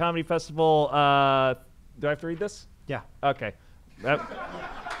Comedy Festival. Do I have to read this? Yeah, Okay.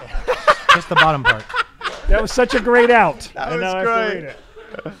 just the bottom part. That was such a great out. That And was now I have to great.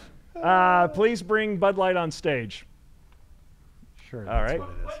 read it. Please bring Bud Light on stage. Sure. All That's right. what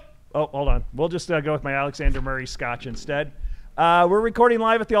it is. Oh, hold on. We'll just go with my Alexander Murray Scotch instead. We're recording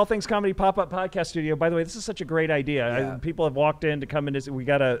live at the All Things Comedy Pop-Up Podcast Studio. By the way, this is such a great idea. Yeah. People have walked in to come in. We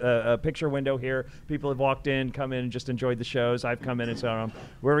got a picture window here. People have walked in, come in, and just enjoyed the shows. I've come in and so on.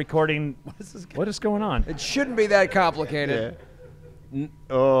 We're recording. What is going on? It shouldn't be that complicated.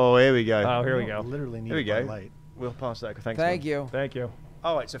 Oh, here we go. Oh, here we You go. don't literally need Here we a Bud go. Light. We'll pass that. Thanks. Thank man. you. Thank you.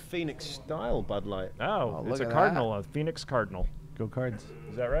 Oh, it's a Phoenix style Bud Light. Oh, look it's a at Cardinal, a Phoenix Cardinal. Go Cards.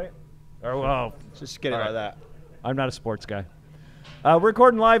 Is that right? Oh, Just get it All like right. that. I'm not a sports guy. We're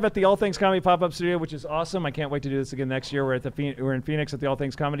recording live at the All Things Comedy Pop-Up Studio, which is awesome. I can't wait to do this again next year. We're in Phoenix at the All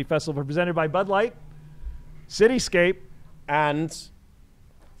Things Comedy Festival, presented by Bud Light, Cityscape, And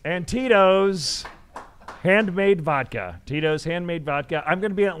Tito's Handmade Vodka. Tito's Handmade Vodka. I'm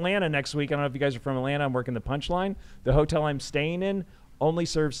going to be in Atlanta next week. I don't know if you guys are from Atlanta. I'm working the Punchline. The hotel I'm staying in only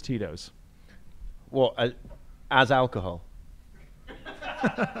serves Tito's. what? As alcohol?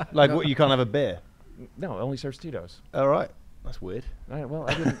 Like what? You can't have a beer. No, it only serves Tito's. All right. That's weird. All right, well,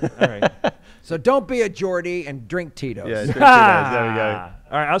 I didn't. All right. So don't be a Geordie and drink Tito's. Yeah, drink Tito's. There we go.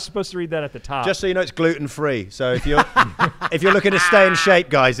 All right, I was supposed to read that at the top. Just so you know, it's gluten free. So if you're if you're looking to stay in shape,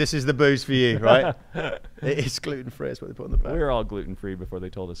 guys, this is the booze for you, right? It is gluten free. That's what they put on the back. we were all gluten free before they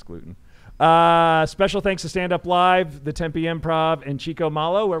told us gluten. Special thanks to Stand Up Live, the Tempe Improv, and Chico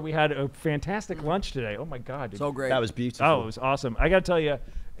Malo, where we had a fantastic lunch today. Oh my God, dude. So great. That was beautiful. Oh, it was awesome. I got to tell you,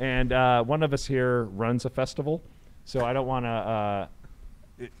 and one of us here runs a festival, so I don't want to.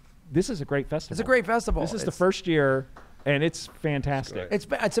 This is a great festival. It's a great festival. This is the first year, and it's fantastic.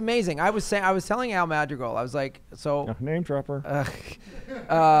 It's amazing. I was telling Al Madrigal, I was like, so Name dropper.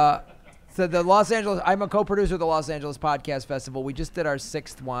 so the Los Angeles. I'm a co-producer of the Los Angeles Podcast Festival. We just did our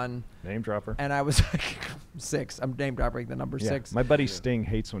 6th one, Name dropper. and I was like, 6. I'm name dropping the number 6. My buddy Sting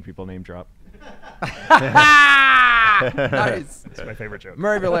hates when people name drop. Nice. It's my favorite joke.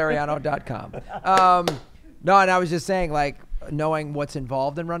 MurrayValeriano.com. No, and I was just saying, like, knowing what's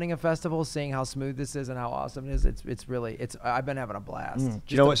involved in running a festival, seeing how smooth this is and how awesome it is, it's really I've been having a blast. Do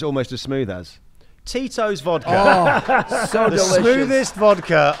you know what's almost as smooth as? Tito's vodka. Oh, so the delicious. smoothest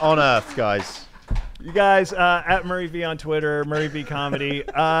vodka on earth, guys. You guys, at Murray V on Twitter, Murray V Comedy.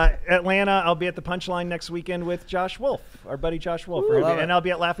 Atlanta, I'll be at the Punchline next weekend with Josh Wolf, our buddy Josh Wolf. And I'll be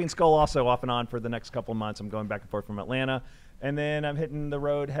at Laughing Skull also off and on for the next couple of months. I'm going back and forth from Atlanta. And then I'm hitting the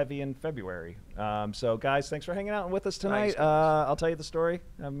road heavy in February. So, guys, thanks for hanging out with us tonight. I'll tell you the story.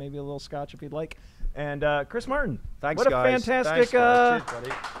 Maybe a little scotch if you'd like. And Chris Martin. Thanks, what guys. What a fantastic... Thanks, guys. Cheers,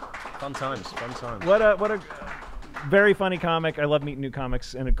 buddy. Fun times. What a very funny comic. I love meeting new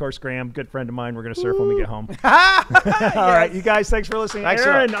comics. And, of course, Graham, good friend of mine. We're going to surf when we get home. All right, you guys, thanks for listening. Thanks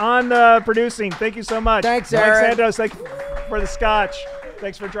Aaron on producing. Thank you so much. Thanks, Mike Aaron. Santos, thank you for the scotch.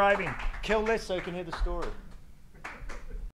 Thanks for driving. Kill this so you can hear the story.